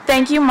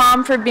 Thank you,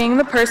 Mom, for being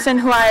the person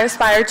who I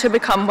aspire to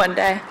become one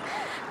day.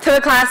 To the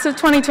class of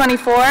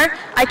 2024,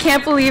 I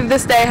can't believe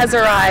this day has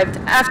arrived.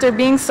 After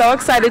being so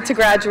excited to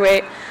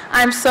graduate,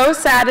 I'm so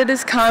sad it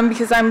has come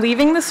because I'm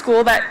leaving the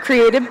school that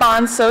created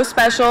bonds so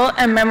special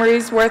and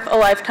memories worth a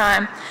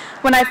lifetime.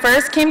 When I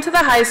first came to the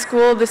high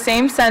school, the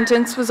same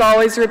sentence was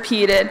always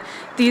repeated.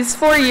 These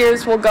 4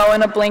 years will go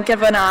in a blink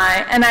of an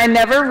eye, and I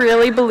never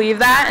really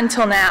believed that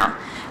until now.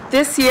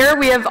 This year,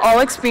 we have all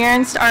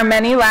experienced our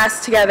many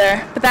lasts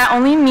together, but that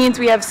only means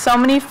we have so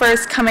many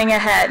firsts coming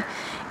ahead.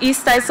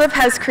 East Islip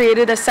has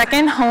created a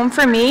second home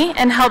for me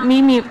and helped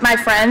me meet my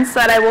friends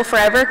that I will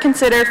forever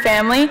consider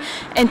family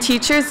and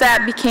teachers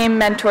that became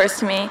mentors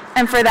to me.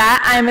 And for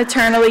that, I am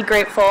eternally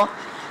grateful.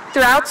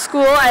 Throughout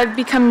school, I've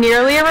become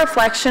nearly a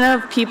reflection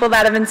of people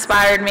that have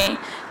inspired me.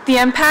 The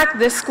impact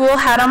this school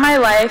had on my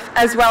life,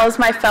 as well as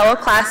my fellow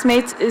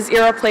classmates, is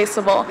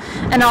irreplaceable.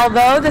 And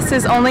although this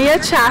is only a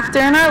chapter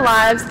in our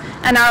lives,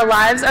 and our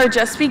lives are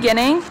just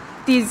beginning,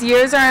 these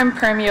years are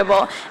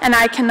impermeable, and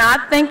I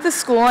cannot thank the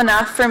school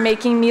enough for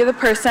making me the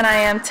person I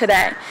am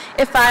today.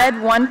 If I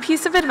had one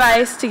piece of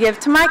advice to give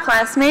to my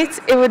classmates,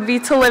 it would be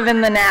to live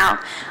in the now.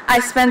 I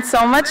spent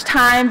so much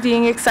time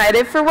being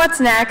excited for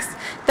what's next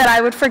that I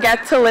would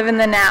forget to live in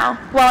the now.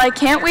 While I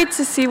can't wait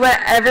to see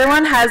what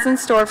everyone has in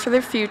store for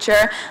their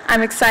future,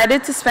 I'm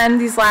excited to spend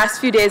these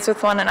last few days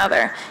with one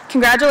another.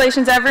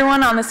 Congratulations,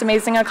 everyone, on this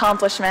amazing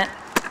accomplishment.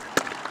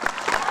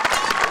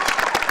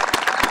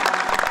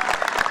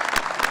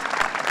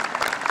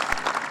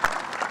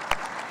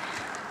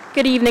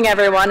 Good evening,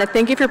 everyone, and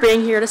thank you for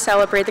being here to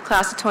celebrate the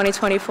class of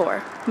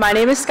 2024. My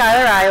name is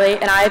Skylar Riley,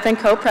 and I have been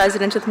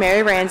co-president with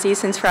Mary Ramsey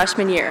since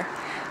freshman year.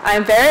 I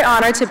am very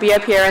honored to be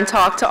up here and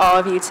talk to all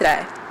of you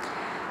today.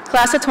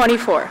 Class of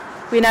 24,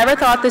 we never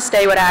thought this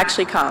day would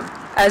actually come.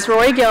 As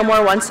Roy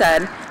Gilmore once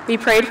said, we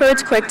prayed for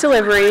its quick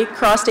delivery,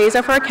 crossed days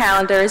off our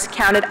calendars,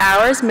 counted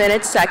hours,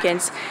 minutes,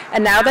 seconds,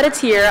 and now that it's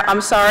here,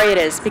 I'm sorry it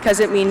is, because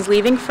it means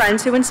leaving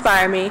friends who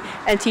inspire me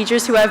and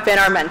teachers who have been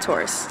our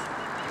mentors.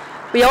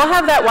 We all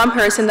have that one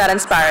person that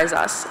inspires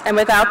us, and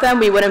without them,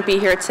 we wouldn't be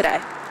here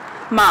today.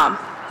 Mom,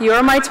 you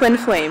are my twin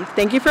flame.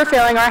 Thank you for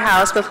filling our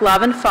house with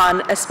love and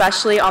fun,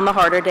 especially on the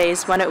harder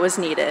days when it was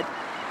needed.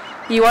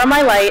 You are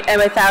my light,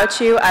 and without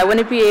you, I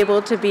wouldn't be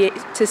able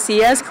to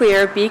see as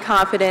clear, be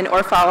confident,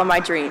 or follow my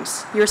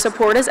dreams. Your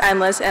support is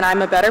endless, and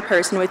I'm a better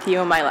person with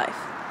you in my life.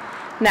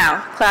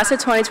 Now, class of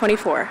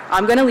 2024,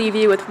 I'm going to leave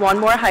you with one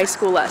more high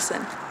school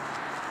lesson.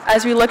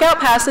 As we look out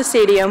past the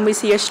stadium, we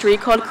see a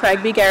street called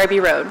Craig B.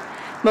 Garraby Road.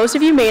 Most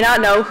of you may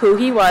not know who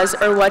he was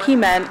or what he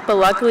meant, but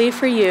luckily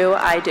for you,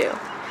 I do.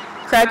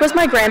 Craig was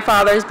my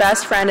grandfather's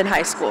best friend in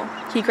high school.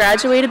 He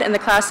graduated in the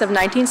class of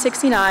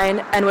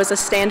 1969 and was a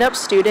stand-up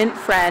student,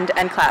 friend,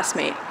 and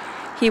classmate.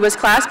 He was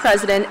class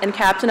president and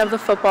captain of the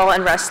football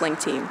and wrestling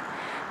team.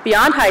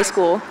 Beyond high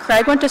school,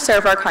 Craig went to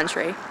serve our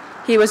country.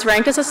 He was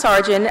ranked as a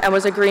sergeant and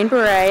was a Green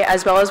Beret,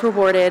 as well as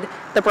rewarded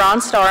the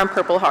Bronze Star and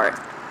Purple Heart.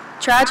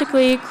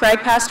 Tragically,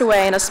 Craig passed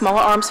away in a small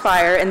arms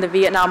fire in the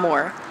Vietnam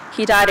War.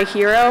 He died a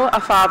hero,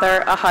 a father,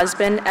 a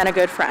husband, and a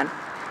good friend.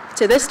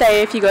 To this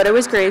day, if you go to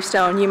his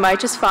gravestone, you might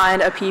just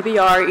find a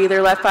PBR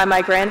either left by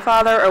my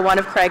grandfather or one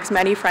of Craig's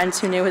many friends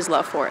who knew his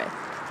love for it.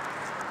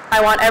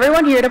 I want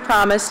everyone here to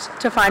promise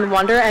to find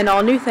wonder in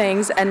all new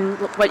things and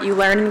what you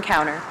learn and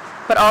encounter,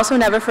 but also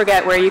never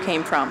forget where you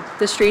came from,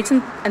 the streets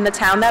and the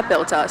town that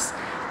built us.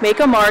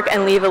 Make a mark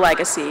and leave a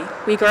legacy.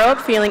 We grow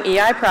up feeling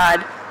EI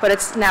proud, but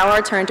it's now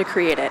our turn to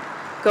create it.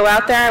 Go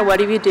out there and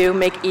whatever you do,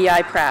 make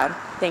EI proud.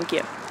 Thank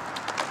you.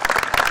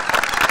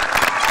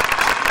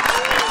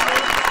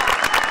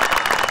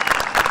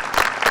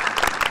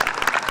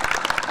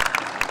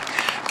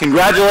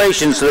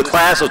 Congratulations to the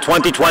class of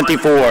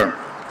 2024.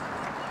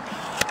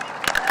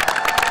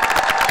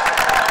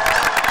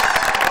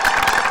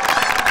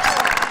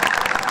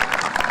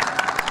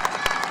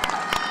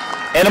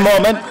 In a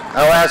moment,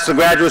 I'll ask the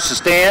graduates to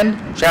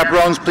stand.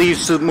 Chaperones,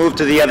 please move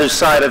to the other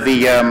side of the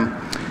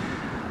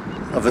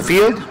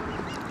field.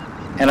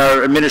 And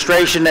our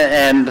administration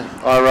and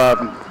our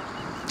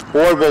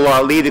board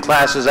will lead the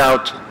classes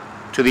out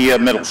to the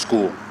middle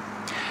school.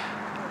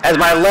 As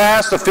my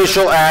last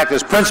official act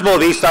as principal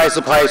of East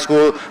Islip High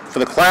School for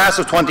the class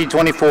of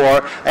 2024,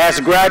 I ask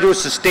the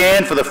graduates to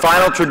stand for the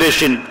final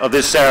tradition of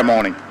this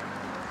ceremony.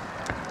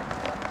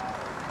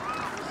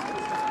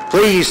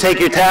 Please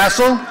take your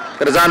tassel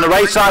that is on the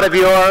right side of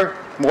your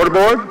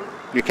mortarboard,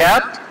 your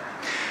cap.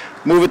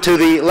 Move it to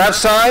the left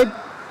side.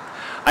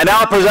 I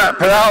now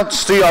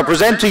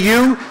present to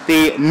you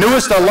the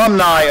newest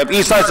alumni of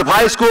East Islip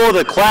High School,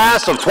 the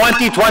class of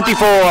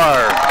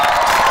 2024.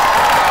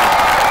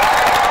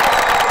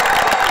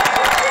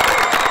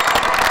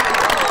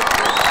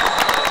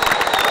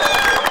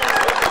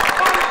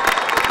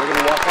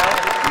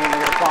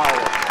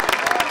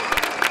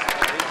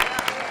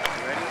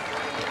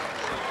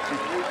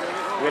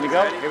 Ready to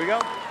go? Here we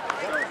go.